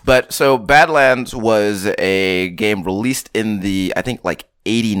head. But so Badlands was a game released in I think like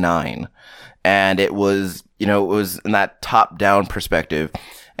 89, and it was it was in that top down perspective,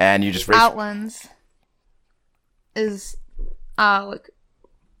 and you just race. Outlands is Free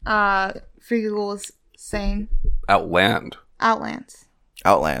Google was saying. Outlands. I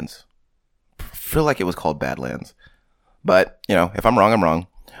feel like it was called Badlands. But, if I'm wrong, I'm wrong.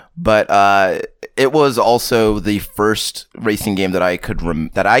 But it was also the first racing game that I can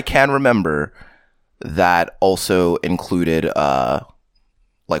remember that also included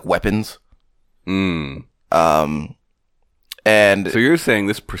like weapons. And so you're saying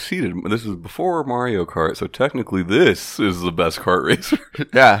this is before Mario Kart, so technically this is the best kart racer.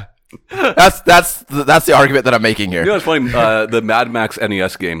 Yeah. That's the argument that I'm making here. It's funny. The Mad Max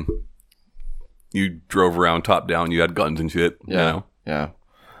NES game. You drove around top down. You had guns and shit. Yeah. Yeah.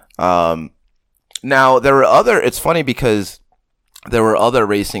 Now it's funny because there were other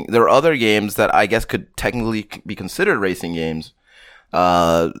games that I guess could technically be considered racing games,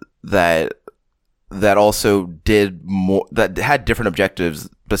 that also did more, that had different objectives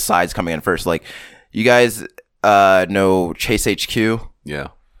besides coming in first. Like, you guys, know Chase HQ? Yeah.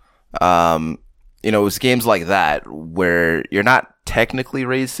 It was games like that where you're not technically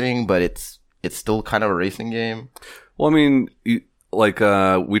racing, but it's still kind of a racing game. Well, I mean, we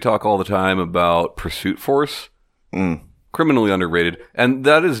talk all the time about Pursuit Force, Criminally underrated. And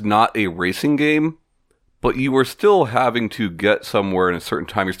that is not a racing game, but you are still having to get somewhere in a certain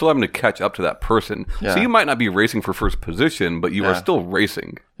time. You're still having to catch up to that person. Yeah. So you might not be racing for first position, but you are still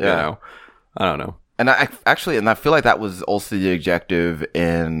racing. Yeah. You know? I don't know. And I feel like that was also the objective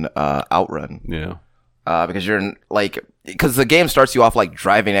in Outrun. Yeah. Because because the game starts you off like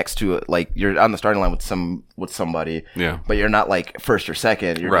driving next to it, like you're on the starting line with somebody. Yeah. But you're not like first or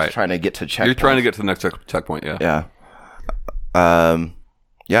second. You're just trying to get to checkpoint. You're trying to get to the next checkpoint. Yeah. Yeah.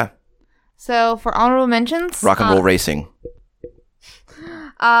 Yeah. So for honorable mentions, Rock and Roll Racing.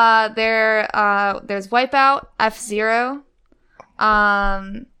 There's Wipeout, F-Zero,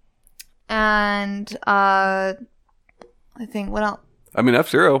 and I think what else? I mean,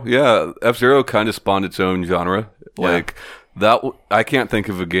 F-Zero. Yeah, F-Zero kind of spawned its own genre. Like that. I can't think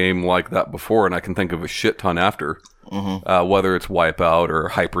of a game like that before, and I can think of a shit ton after. Whether it's Wipeout or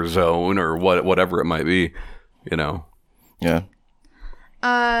Hyperzone or whatever it might be, you know. Yeah.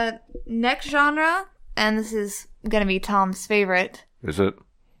 Next genre, and this is gonna be Tom's favorite. Is it?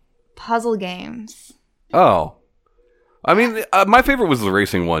 Puzzle games. Oh. I mean, my favorite was the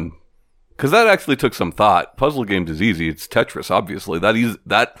racing one. Because that actually took some thought. Puzzle games is easy. It's Tetris, obviously.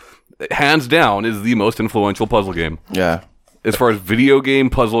 That hands down is the most influential puzzle game. Yeah. As far as video game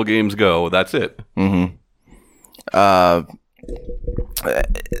puzzle games go, that's it. I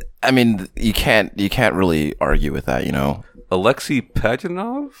mean, you can't really argue with that, you know. Alexei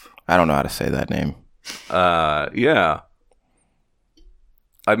Pajitnov? I don't know how to say that name. Yeah.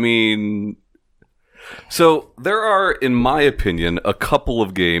 I mean, so there are, in my opinion, a couple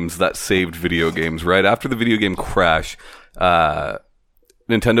of games that saved video games, right? After the video game crash,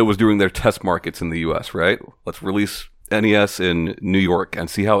 Nintendo was doing their test markets in the US, right? Let's release NES in New York and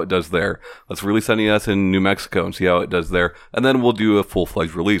see how it does there. Let's release NES in New Mexico and see how it does there. And then we'll do a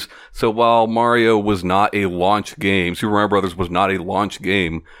full-fledged release. So while Mario was not a launch game, Super Mario Brothers was not a launch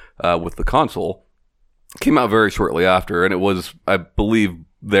game with the console, it came out very shortly after, and it was, I believe,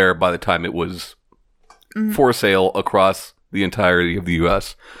 there by the time it was for sale across the entirety of the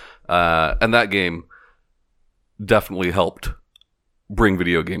US. And that game definitely helped bring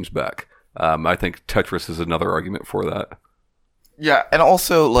video games back. I think Tetris is another argument for that. Yeah, and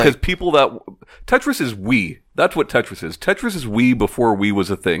also, like... Because people that... Tetris is Wii. That's what Tetris is. Tetris is Wii before Wii was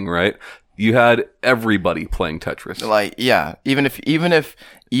a thing, right? You had everybody playing Tetris. Like, yeah, even if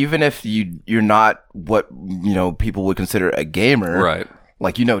you're not what, you know, people would consider a gamer... Right.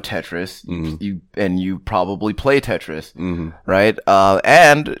 Like, you know Tetris, you probably play Tetris, right?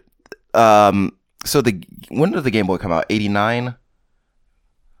 So when did the Game Boy come out? 89?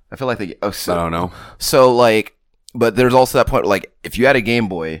 I feel like I don't know. So, like, but there's also that point, like, if you had a Game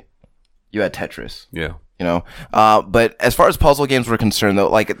Boy, you had Tetris. Yeah. You know? But as far as puzzle games were concerned, though,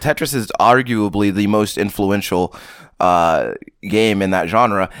 like, Tetris is arguably the most influential game in that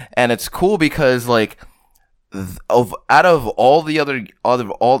genre. And it's cool because, like, out of all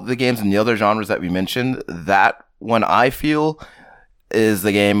the games in the other genres that we mentioned, that one I feel is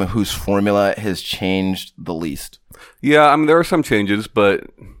the game whose formula has changed the least. Yeah, I mean, there are some changes, but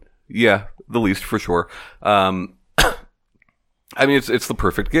yeah, the least for sure. I mean, it's the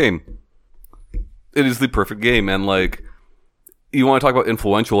perfect game. It is the perfect game, and like, you want to talk about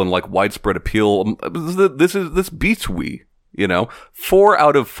influential and like widespread appeal. This beats Wii. You know, 4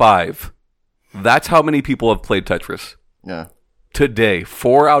 out of 5. That's how many people have played Tetris. Yeah. Today,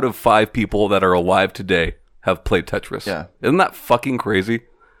 4 out of 5 people that are alive today have played Tetris. Yeah. Isn't that fucking crazy?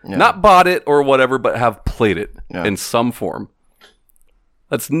 Yeah. Not bought it or whatever, but have played it Yeah. in some form.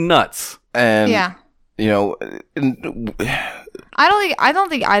 That's nuts. And, Yeah. you know, I don't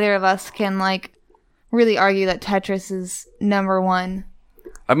think either of us can like really argue that Tetris is number one.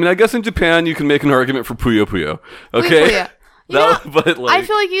 I mean, I guess in Japan you can make an argument for Puyo Puyo. Okay? Puyo Puyo. But like, I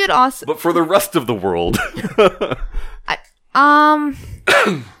feel like you'd also. but for the rest of the world, I'm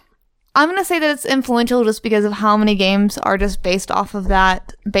gonna say that it's influential just because of how many games are just based off of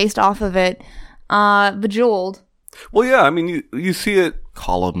it. Bejeweled. well, yeah. I mean, you see it,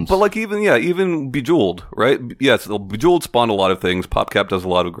 columns. but like even Bejeweled, right? Yes, Bejeweled spawned a lot of things. PopCap does a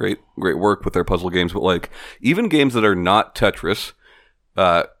lot of great work with their puzzle games, but like even games that are not Tetris,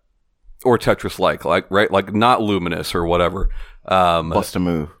 or Tetris-like, right? Like not Luminous or whatever. Bust a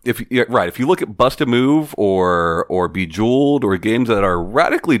Move. If you look at Bust a Move or Bejeweled or games that are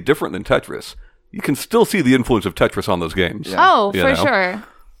radically different than Tetris, you can still see the influence of Tetris on those games. Yeah. Oh, You for know? sure.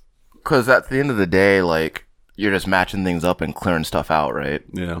 Because at the end of the day, like, you're just matching things up and clearing stuff out, right?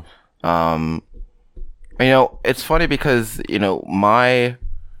 Yeah. You know, it's funny because, you know, my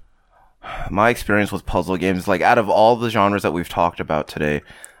experience with puzzle games, like, out of all the genres that we've talked about today,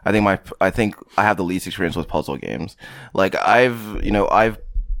 I think I have the least experience with puzzle games. Like I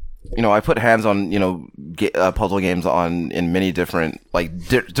put hands on puzzle games in many different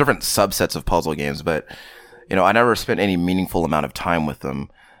different subsets of puzzle games, but I never spent any meaningful amount of time with them.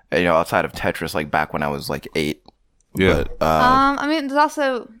 Outside of Tetris, like back when I was like 8. Yeah. But, I mean, there's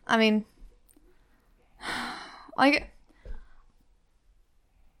also, like,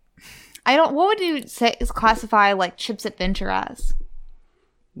 what would you say is classify like Chip's Adventure as?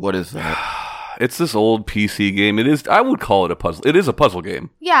 What is that? It's this old PC game. It is. I would call it a puzzle. It is a puzzle game.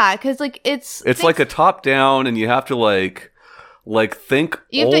 Yeah, because like it's like a top down, and you have to like think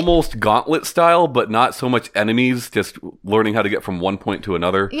almost Gauntlet style, but not so much enemies. Just learning how to get from one point to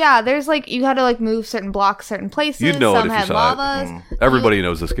another. Yeah, there's like you had to like move certain blocks, certain places. You'd know Some it if had you saw lavas. it. Everybody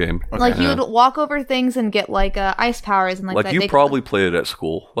knows this game. Like you would walk over things and get like ice powers and like that. You probably played it at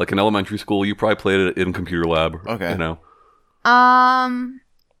school, like in elementary school. You probably played it in computer lab. Okay.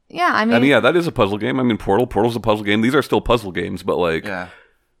 Yeah, I mean... And yeah, that is a puzzle game. I mean, Portal's a puzzle game. These are still puzzle games, but like... Yeah.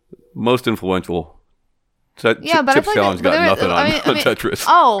 Most influential. Chip's but Challenge got nothing on Tetris.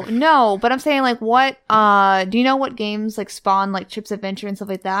 Oh, no. But I'm saying, like, what... do you know what games, like, spawn, like, Chip's Adventure and stuff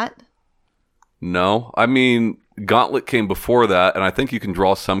like that? No. I mean, Gauntlet came before that, and I think you can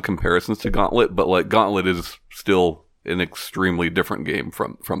draw some comparisons to Gauntlet, but, like, Gauntlet is still an extremely different game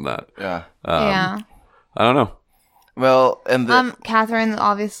from that. Yeah. Yeah. I don't know. Well, and Catherine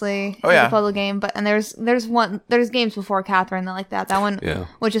obviously is a puzzle game, but there's games before Catherine that like that. That one,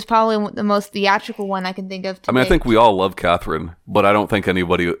 which is probably the most theatrical one I can think of. I think we all love Catherine, but I don't think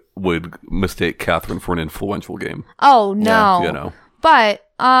anybody would mistake Catherine for an influential game. Oh no, Yeah, But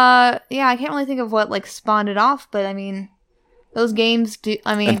I can't really think of what like spawned it off. But I mean, those games do.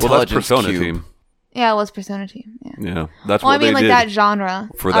 I mean, well, that's Persona Cube. Team. Yeah, it was Persona Team. Yeah, that's what they did. Like that genre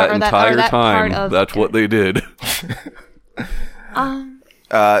for that entire time. That's what they did.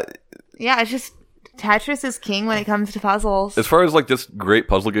 Yeah, it's just Tetris is king when it comes to puzzles. As far as like just great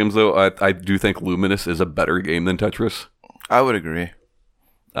puzzle games, though, I do think Luminous is a better game than Tetris. I would agree.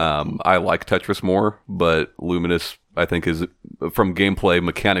 I like Tetris more, but Luminous, I think, is from gameplay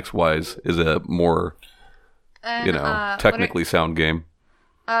mechanics wise, is a more technically sound game.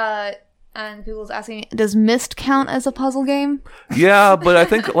 And people's asking, does Myst count as a puzzle game? Yeah, but I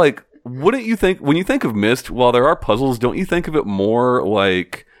think, like, wouldn't you think, when you think of Myst, while there are puzzles, don't you think of it more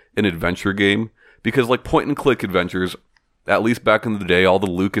like an adventure game? Because, like, point-and-click adventures, at least back in the day, all the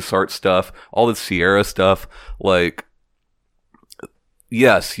LucasArts stuff, all the Sierra stuff, like,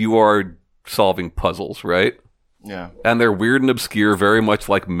 yes, you are solving puzzles, right? Yeah. And they're weird and obscure, very much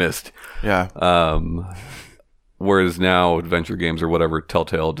like Myst. Yeah. Whereas now adventure games or whatever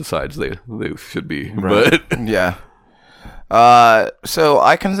Telltale decides they should be. Right. But yeah. So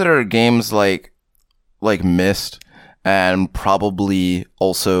I consider games like Myst and probably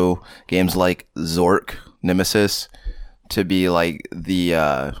also games like Zork, Nemesis to be like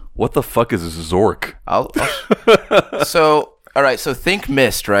the what the fuck is Zork? So all right, so think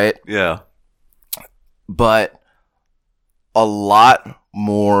Myst, right? Yeah. But a lot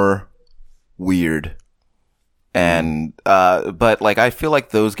more weird. And but like I feel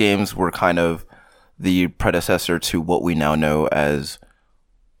like those games were kind of the predecessor to what we now know as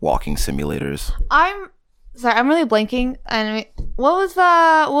walking simulators. I'm sorry, I'm really blanking. And I mean, what was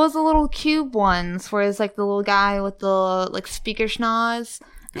the little cube ones where it's like the little guy with the like speaker schnoz?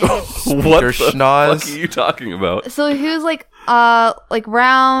 What the fuck are you talking about? So he was like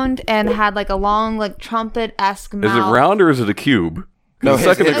round and had like a long like trumpet-esque mouth. Is it round or is it a cube? No,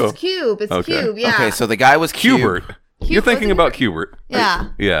 it's cube. It's cube. Yeah. Okay, so the guy was Cubert. You're thinking about Cubert. Yeah.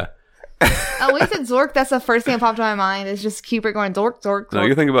 Yeah. When you said Zork, that's the first thing that popped in my mind. It's just Cubert going Zork, Zork, Zork. No,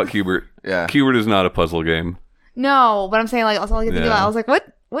 you're thinking about Cubert. Yeah. Cubert is not a puzzle game. No, but I'm saying like that's all I can think about. I was like,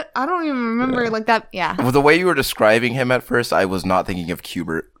 what? I don't even remember like that. Yeah. Well, the way you were describing him at first, I was not thinking of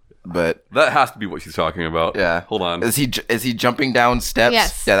Cubert, but that has to be what she's talking about. Yeah. Hold on. Is he jumping down steps?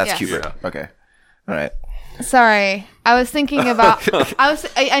 Yes. Yeah, that's Yes. Cubert. Yeah. Okay. All right. Sorry, I was thinking about.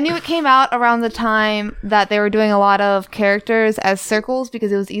 I knew it came out around the time that they were doing a lot of characters as circles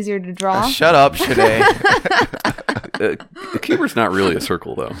because it was easier to draw. Shut up, Shanae. Cubert's not really a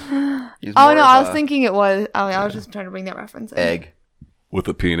circle though. Oh no, I was thinking it was. Oh, I was just trying to bring that reference in. Egg. With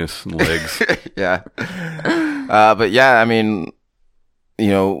a penis and legs. Yeah. But yeah, I mean,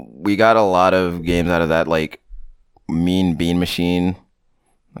 we got a lot of games out of that, like Mean Bean Machine.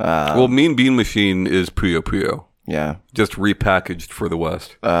 Well, Mean Bean Machine is Puyo Puyo. Yeah. Just repackaged for the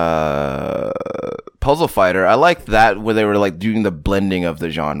West. Puzzle Fighter. I like that where they were like doing the blending of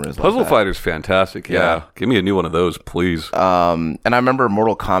the genres. Puzzle Fighter's fantastic. Yeah. Give me a new one of those, please. And I remember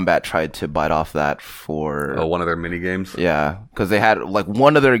Mortal Kombat tried to bite off that for one of their mini games. Yeah, because they had like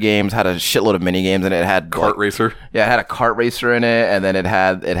one of their games had a shitload of mini games, and it had Kart Racer. Yeah, it had a kart racer in it, and then it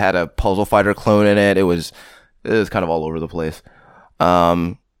had a Puzzle Fighter clone in it. It was kind of all over the place.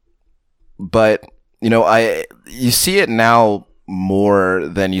 But you see it now more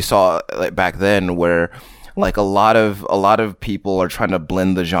than you saw like back then, where like a lot of people are trying to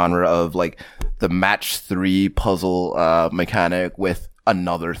blend the genre of like the match 3 puzzle mechanic with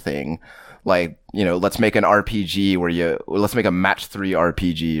another thing. Like, let's make an RPG let's make a match 3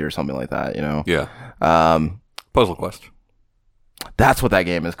 RPG or something like that, Yeah. Puzzle Quest. That's what that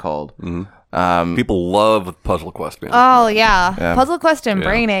game is called. Mm-hmm. People love Puzzle Quest, man. Oh yeah. Puzzle Quest and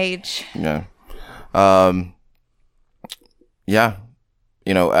Brain Age. Yeah. I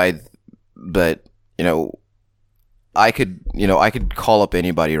could call up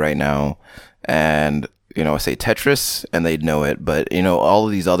anybody right now and, say Tetris and they'd know it. But, all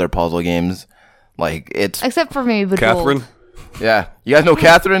of these other puzzle games, like it's. Except for maybe Bejeweled. Catherine? Yeah. You guys know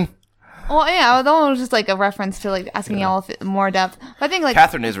Catherine? Well, yeah, that one was just like a reference to like asking y'all if more depth. But I think like.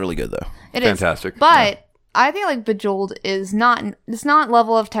 Catherine is really good though. It is. Fantastic. But. I think like Bejeweled is it's not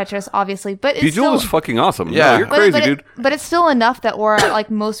level of Tetris, obviously, but it's Bejeweled is still, fucking awesome. Yeah. No, you're crazy, dude. But it's still enough that we're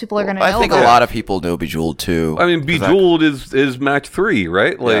like most people are gonna know. I think about a lot of people know Bejeweled too. I mean, Bejeweled is match 3,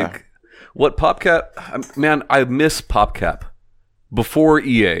 right? Like, what PopCap? Man, I miss PopCap before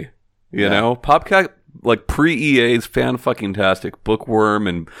EA. You know, PopCap like pre-EA is fan-fucking-tastic. Bookworm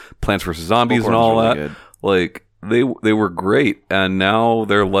and Plants vs. Zombies and all that. Good. Like, they were great, and now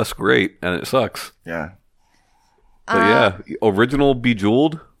they're less great, and it sucks. Yeah. But yeah, original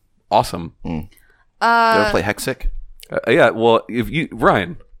Bejeweled, awesome. You ever play Hexic? Yeah, well,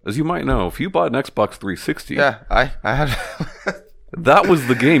 Ryan, as you might know, if you bought an Xbox 360, yeah, I had. That was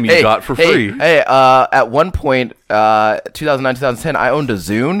the game you got for free. Hey, at one point, 2009, 2010, I owned a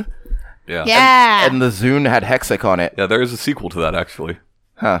Zune. Yeah. Yeah. And the Zune had Hexic on it. Yeah, there is a sequel to that actually.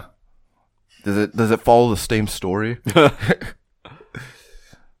 Huh. Does it follow the same story?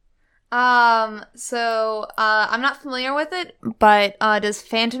 So I'm not familiar with it, but does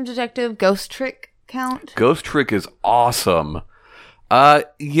Phantom Detective Ghost Trick count? Ghost Trick is awesome.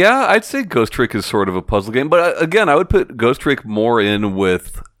 Yeah, I'd say Ghost Trick is sort of a puzzle game, but again, I would put Ghost Trick more in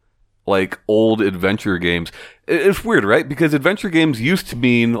with like old adventure games. It's weird, right? Because adventure games used to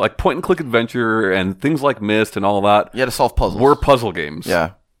mean like point and click adventure and things like Myst and all that. You had to solve puzzles. Were puzzle games.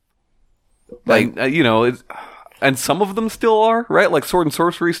 Yeah. Like, and some of them still are, right? Like Sword and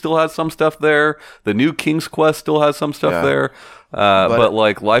Sorcery still has some stuff there. The new King's Quest still has some stuff there. But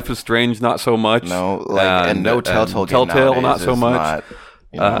like Life is Strange, not so much. No, and no Telltale game Telltale, not so much.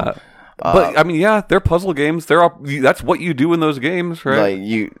 Not, but I mean, yeah, they're puzzle games. That's what you do in those games,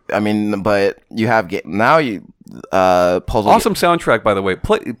 right? But you have puzzle. Awesome soundtrack, by the way.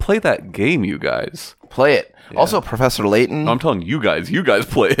 Play that game, you guys. Play it. Yeah. Also, Professor Layton. No, I'm telling you guys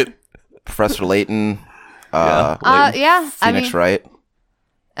play it. Professor Layton. Phoenix Wright.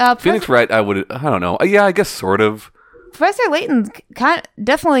 Phoenix Wright, I don't know. Yeah, I guess sort of. Professor Layton's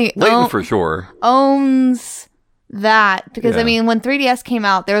definitely Layton for sure owns that because I mean when 3DS came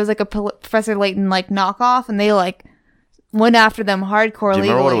out there was like a Professor Layton like knockoff and they like went after them hardcore. Do you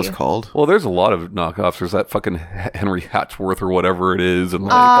remember what it was called? Well, there's a lot of knockoffs. There's that fucking Henry Hatsworth or whatever it is, and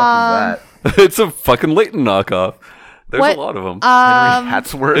what the fuck is that? It's a fucking Layton knockoff. There's a lot of them. Henry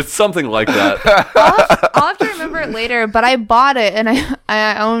Hatsworth. It's something like that. I'll have to remember it later, but I bought it and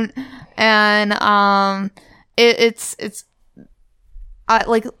I own and it's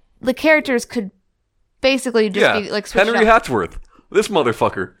like the characters could basically just be like switched Henry up. Hatsworth, this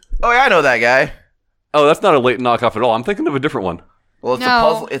motherfucker. Oh yeah, I know that guy. Oh, that's not a Layton knockoff at all. I'm thinking of a different one. Well, it's a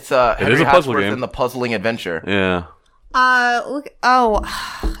puzzle. It's Henry is a puzzle Hatsworth game. in the Puzzling Adventure. Yeah. I'll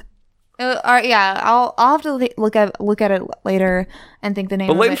have to look at it later and think the name.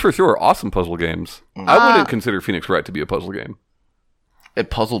 But of Layton it. for sure are awesome puzzle games. I wouldn't consider Phoenix Wright to be a puzzle game. It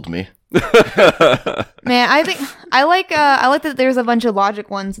puzzled me. Man, I think I like that there's a bunch of logic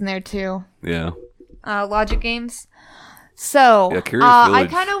ones in there too. Yeah. Logic games. So I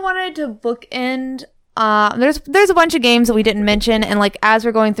kind of wanted to bookend. There's a bunch of games that we didn't mention, and like as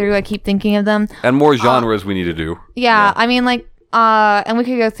we're going through, I keep thinking of them. And more genres we need to do. Yeah, I mean like. And we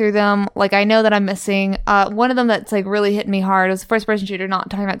could go through them. Like, I know that I'm missing. One of them that's like really hit me hard was first person shooter, not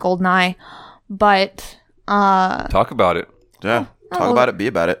talking about GoldenEye, but, talk about it. Yeah. Talk about it. Be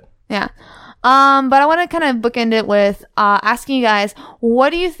about it. Yeah. But I want to kind of bookend it with, asking you guys,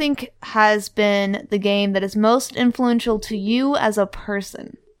 what do you think has been the game that is most influential to you as a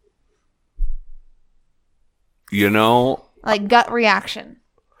person? You know, like gut reaction.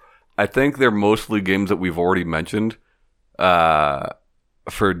 I think they're mostly games that we've already mentioned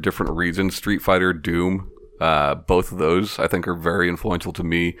for different reasons. Street Fighter, Doom, both of those I think are very influential to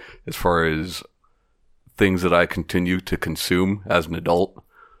me as far as things that I continue to consume as an adult.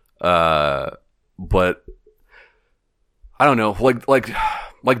 But I don't know,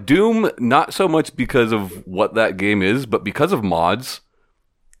 like Doom, not so much because of what that game is, but because of mods.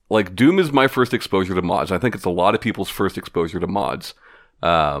 Like, Doom is my first exposure to mods. I think it's a lot of people's first exposure to mods.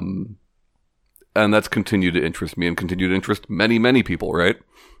 And that's continued to interest me and continued to interest many, many people, right?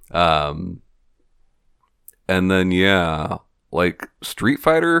 And then, yeah, like, Street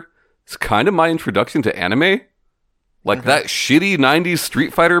Fighter is kind of my introduction to anime. Like, that shitty 90s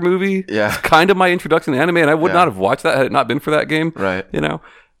Street Fighter movie is kind of my introduction to anime, and I would not have watched that had it not been for that game. Right. You know?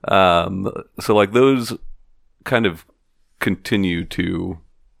 So, like, those kind of continue to...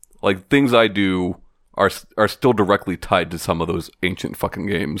 Like, things I do are still directly tied to some of those ancient fucking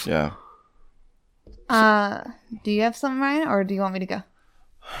games. Yeah. Do you have something, Ryan, or do you want me to go?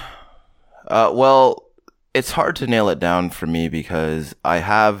 Well, it's hard to nail it down for me because I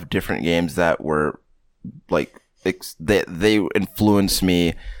have different games that were, like, they influence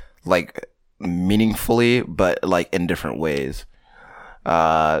me, like, meaningfully, but, like, in different ways.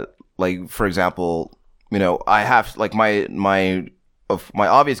 Like, for example, you know, I have, like, my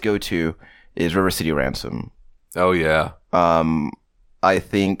obvious go-to is River City Ransom. Oh yeah. I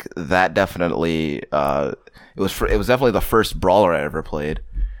think that definitely it was definitely the first brawler I ever played.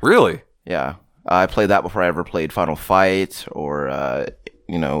 Really? Yeah, I played that before I ever played Final Fight or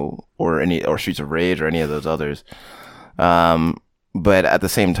or Streets of Rage or any of those others. But at the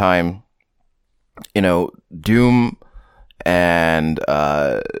same time, you know, Doom and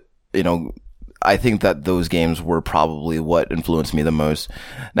you know, I think that those games were probably what influenced me the most.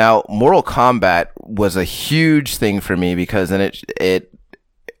 Now, Mortal Kombat was a huge thing for me because then it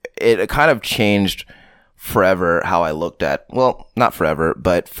kind of changed forever how I looked at, well, not forever,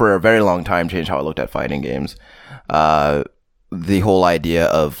 but for a very long time changed how I looked at fighting games. The whole idea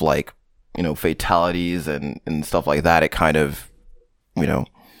of, like, you know, fatalities and stuff like that, it kind of, you know,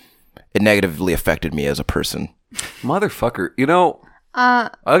 it negatively affected me as a person. Motherfucker. You know...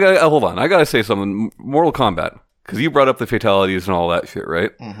 hold on. I gotta say something. Mortal Kombat, because you brought up the fatalities and all that shit,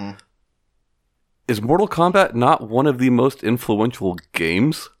 right? Mm-hmm. Is Mortal Kombat not one of the most influential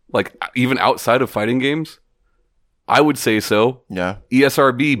games? Like, even outside of fighting games? I would say so. Yeah.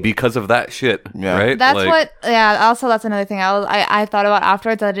 ESRB because of that shit. Yeah. Right? That's like, what. Yeah. Also, that's another thing I thought about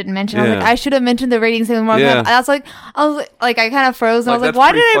afterwards that I didn't mention. I was like, I should have mentioned the ratings thing more. Yeah. I was like, I kind of froze. And I was like,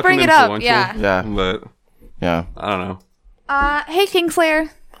 why did I bring it up? Yeah. Yeah. But yeah, I don't know. Hey, Kingslayer.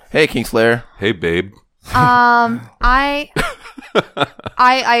 Hey, Kingslayer. Hey, babe. I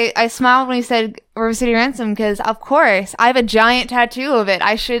smiled when he said River City Ransom because, of course, I have a giant tattoo of it.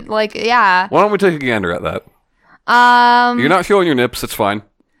 I should, like, yeah. Why don't we take a gander at that? You're not showing your nips. It's fine.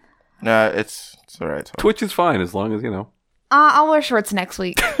 No, it's all right. Twitch is fine as long as, you know. I'll wear shorts next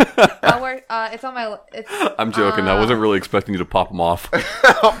week. I'll wear. It's on my. I'm joking. I wasn't really expecting you to pop them off.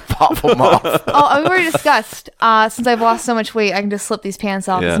 Pop them off. Oh, we already discussed. Since I've lost so much weight, I can just slip these pants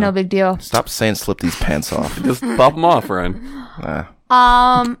off. Yeah. It's no big deal. Stop saying slip these pants off. Just pop them off, Ryan.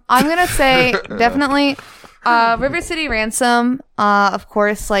 I'm gonna say definitely, River City Ransom. Of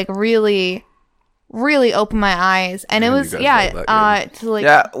course, like really opened my eyes, and it was to like.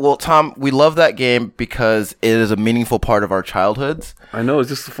 Yeah, well, Tom, we love that game because it is a meaningful part of our childhoods. I know, it's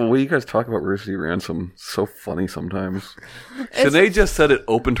just the way you guys talk about River City Ransom. It's so funny sometimes. Sinead just said it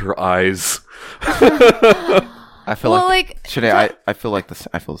opened her eyes. I feel like Sinead, I feel like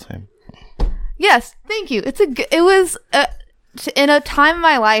I feel the same. Yes, thank you. It was in a time of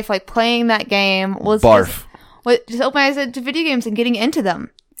my life, like playing that game was barf. Just opened my eyes to video games and getting into them.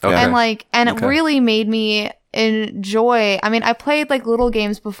 Okay. And it really made me enjoy. I mean, I played like little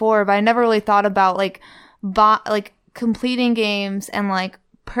games before, but I never really thought about like completing games and like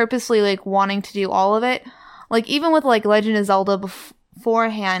purposely like wanting to do all of it. Like even with like Legend of Zelda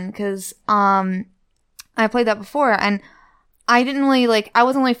beforehand, because I played that before and I didn't really I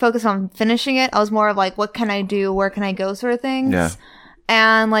wasn't really focused on finishing it. I was more of like, what can I do? Where can I go? Sort of things. Yeah.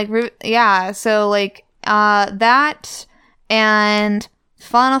 And so like that and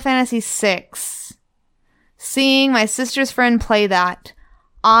Final Fantasy VI. Seeing my sister's friend play that,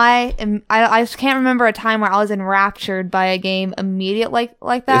 I can't remember a time where I was enraptured by a game immediate like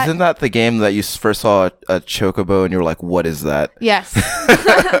that. Isn't that the game that you first saw a chocobo and you were like, what is that? Yes.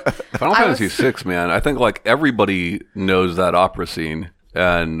 Final Fantasy VI, man. I think like everybody knows that opera scene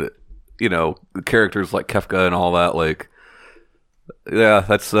and, you know, characters like Kefka and all that. Like, yeah,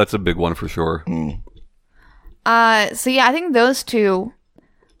 that's a big one for sure. So yeah, I think those two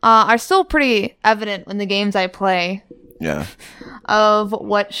are still pretty evident in the games I play. Yeah. Of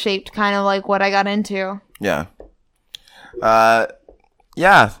what shaped kind of like what I got into. Yeah.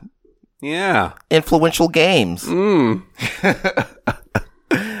 Yeah. Yeah. Influential games. Mm.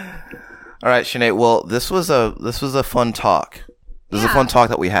 All right, Sinead. Well, this was a fun talk. This is a fun talk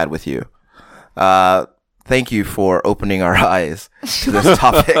that we had with you. Thank you for opening our eyes to this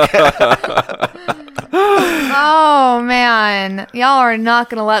topic. Oh man, y'all are not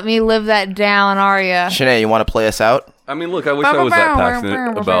gonna let me live that down, are ya? Sinead, you want to play us out? I mean, look, I wish I was that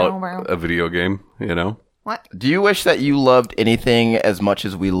passionate about a video game, you know? What? Do you wish that you loved anything as much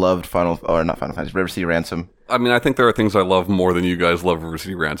as we loved not Final Fantasy, River City Ransom? I mean, I think there are things I love more than you guys love River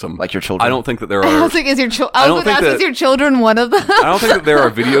City Ransom. Like your children? I don't think that there are... I was like, is your children one of them? I don't think that there are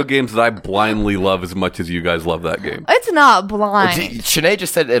video games that I blindly love as much as you guys love that game. It's not blind. Sinead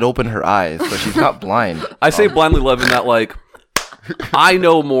just said it opened her eyes, so she's not blind. I say blindly love in that, like, I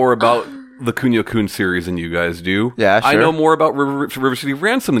know more about the Kunio-kun series than you guys do. Yeah, sure. I know more about River City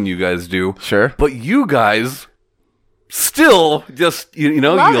Ransom than you guys do. Sure. But you guys still just, you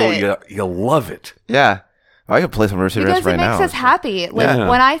love it. Yeah. I could play some River City Ransom right now. Because it makes us happy. Like, Yeah.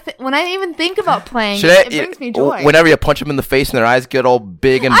 when I even think about playing, Sinead, it brings me joy. Whenever you punch them in the face and their eyes get all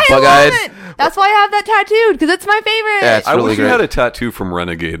big and I bug-eyed. love it. That's why I have that tattooed, because it's my favorite. Yeah, it's I really wish you great. had a tattoo from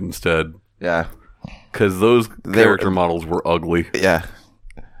Renegade instead. Yeah. Because those character models were ugly. Yeah.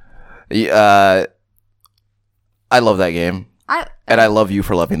 I love that game. And I love you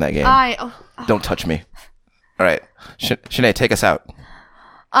for loving that game. Don't touch me. All right. Sinead, take us out.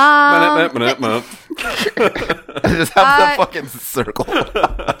 Just have the fucking circle.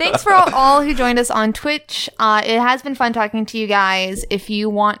 Thanks for all who joined us on Twitch. It has been fun talking to you guys. If you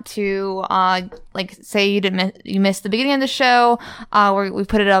want to, say you missed the beginning of the show, we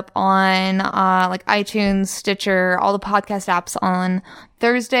put it up on iTunes, Stitcher, all the podcast apps on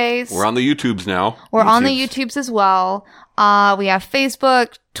Thursdays. We're on the YouTubes now. We're on the YouTubes as well. We have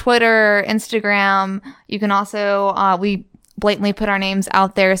Facebook, Twitter, Instagram. You can also we blatantly put our names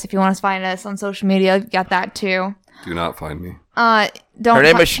out there, so if you want to find us on social media, you got that too. Do not find me. Her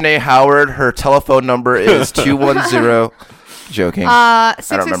name is Sinead Howard. Her telephone number is 210. Joking. I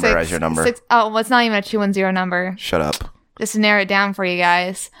don't memorize your number. It's not even a 210 number. Shut up. Just to narrow it down for you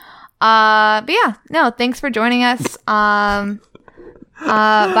guys. But yeah, no, thanks for joining us. Bye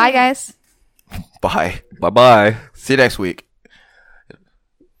guys. Bye. Bye-bye. See you next week.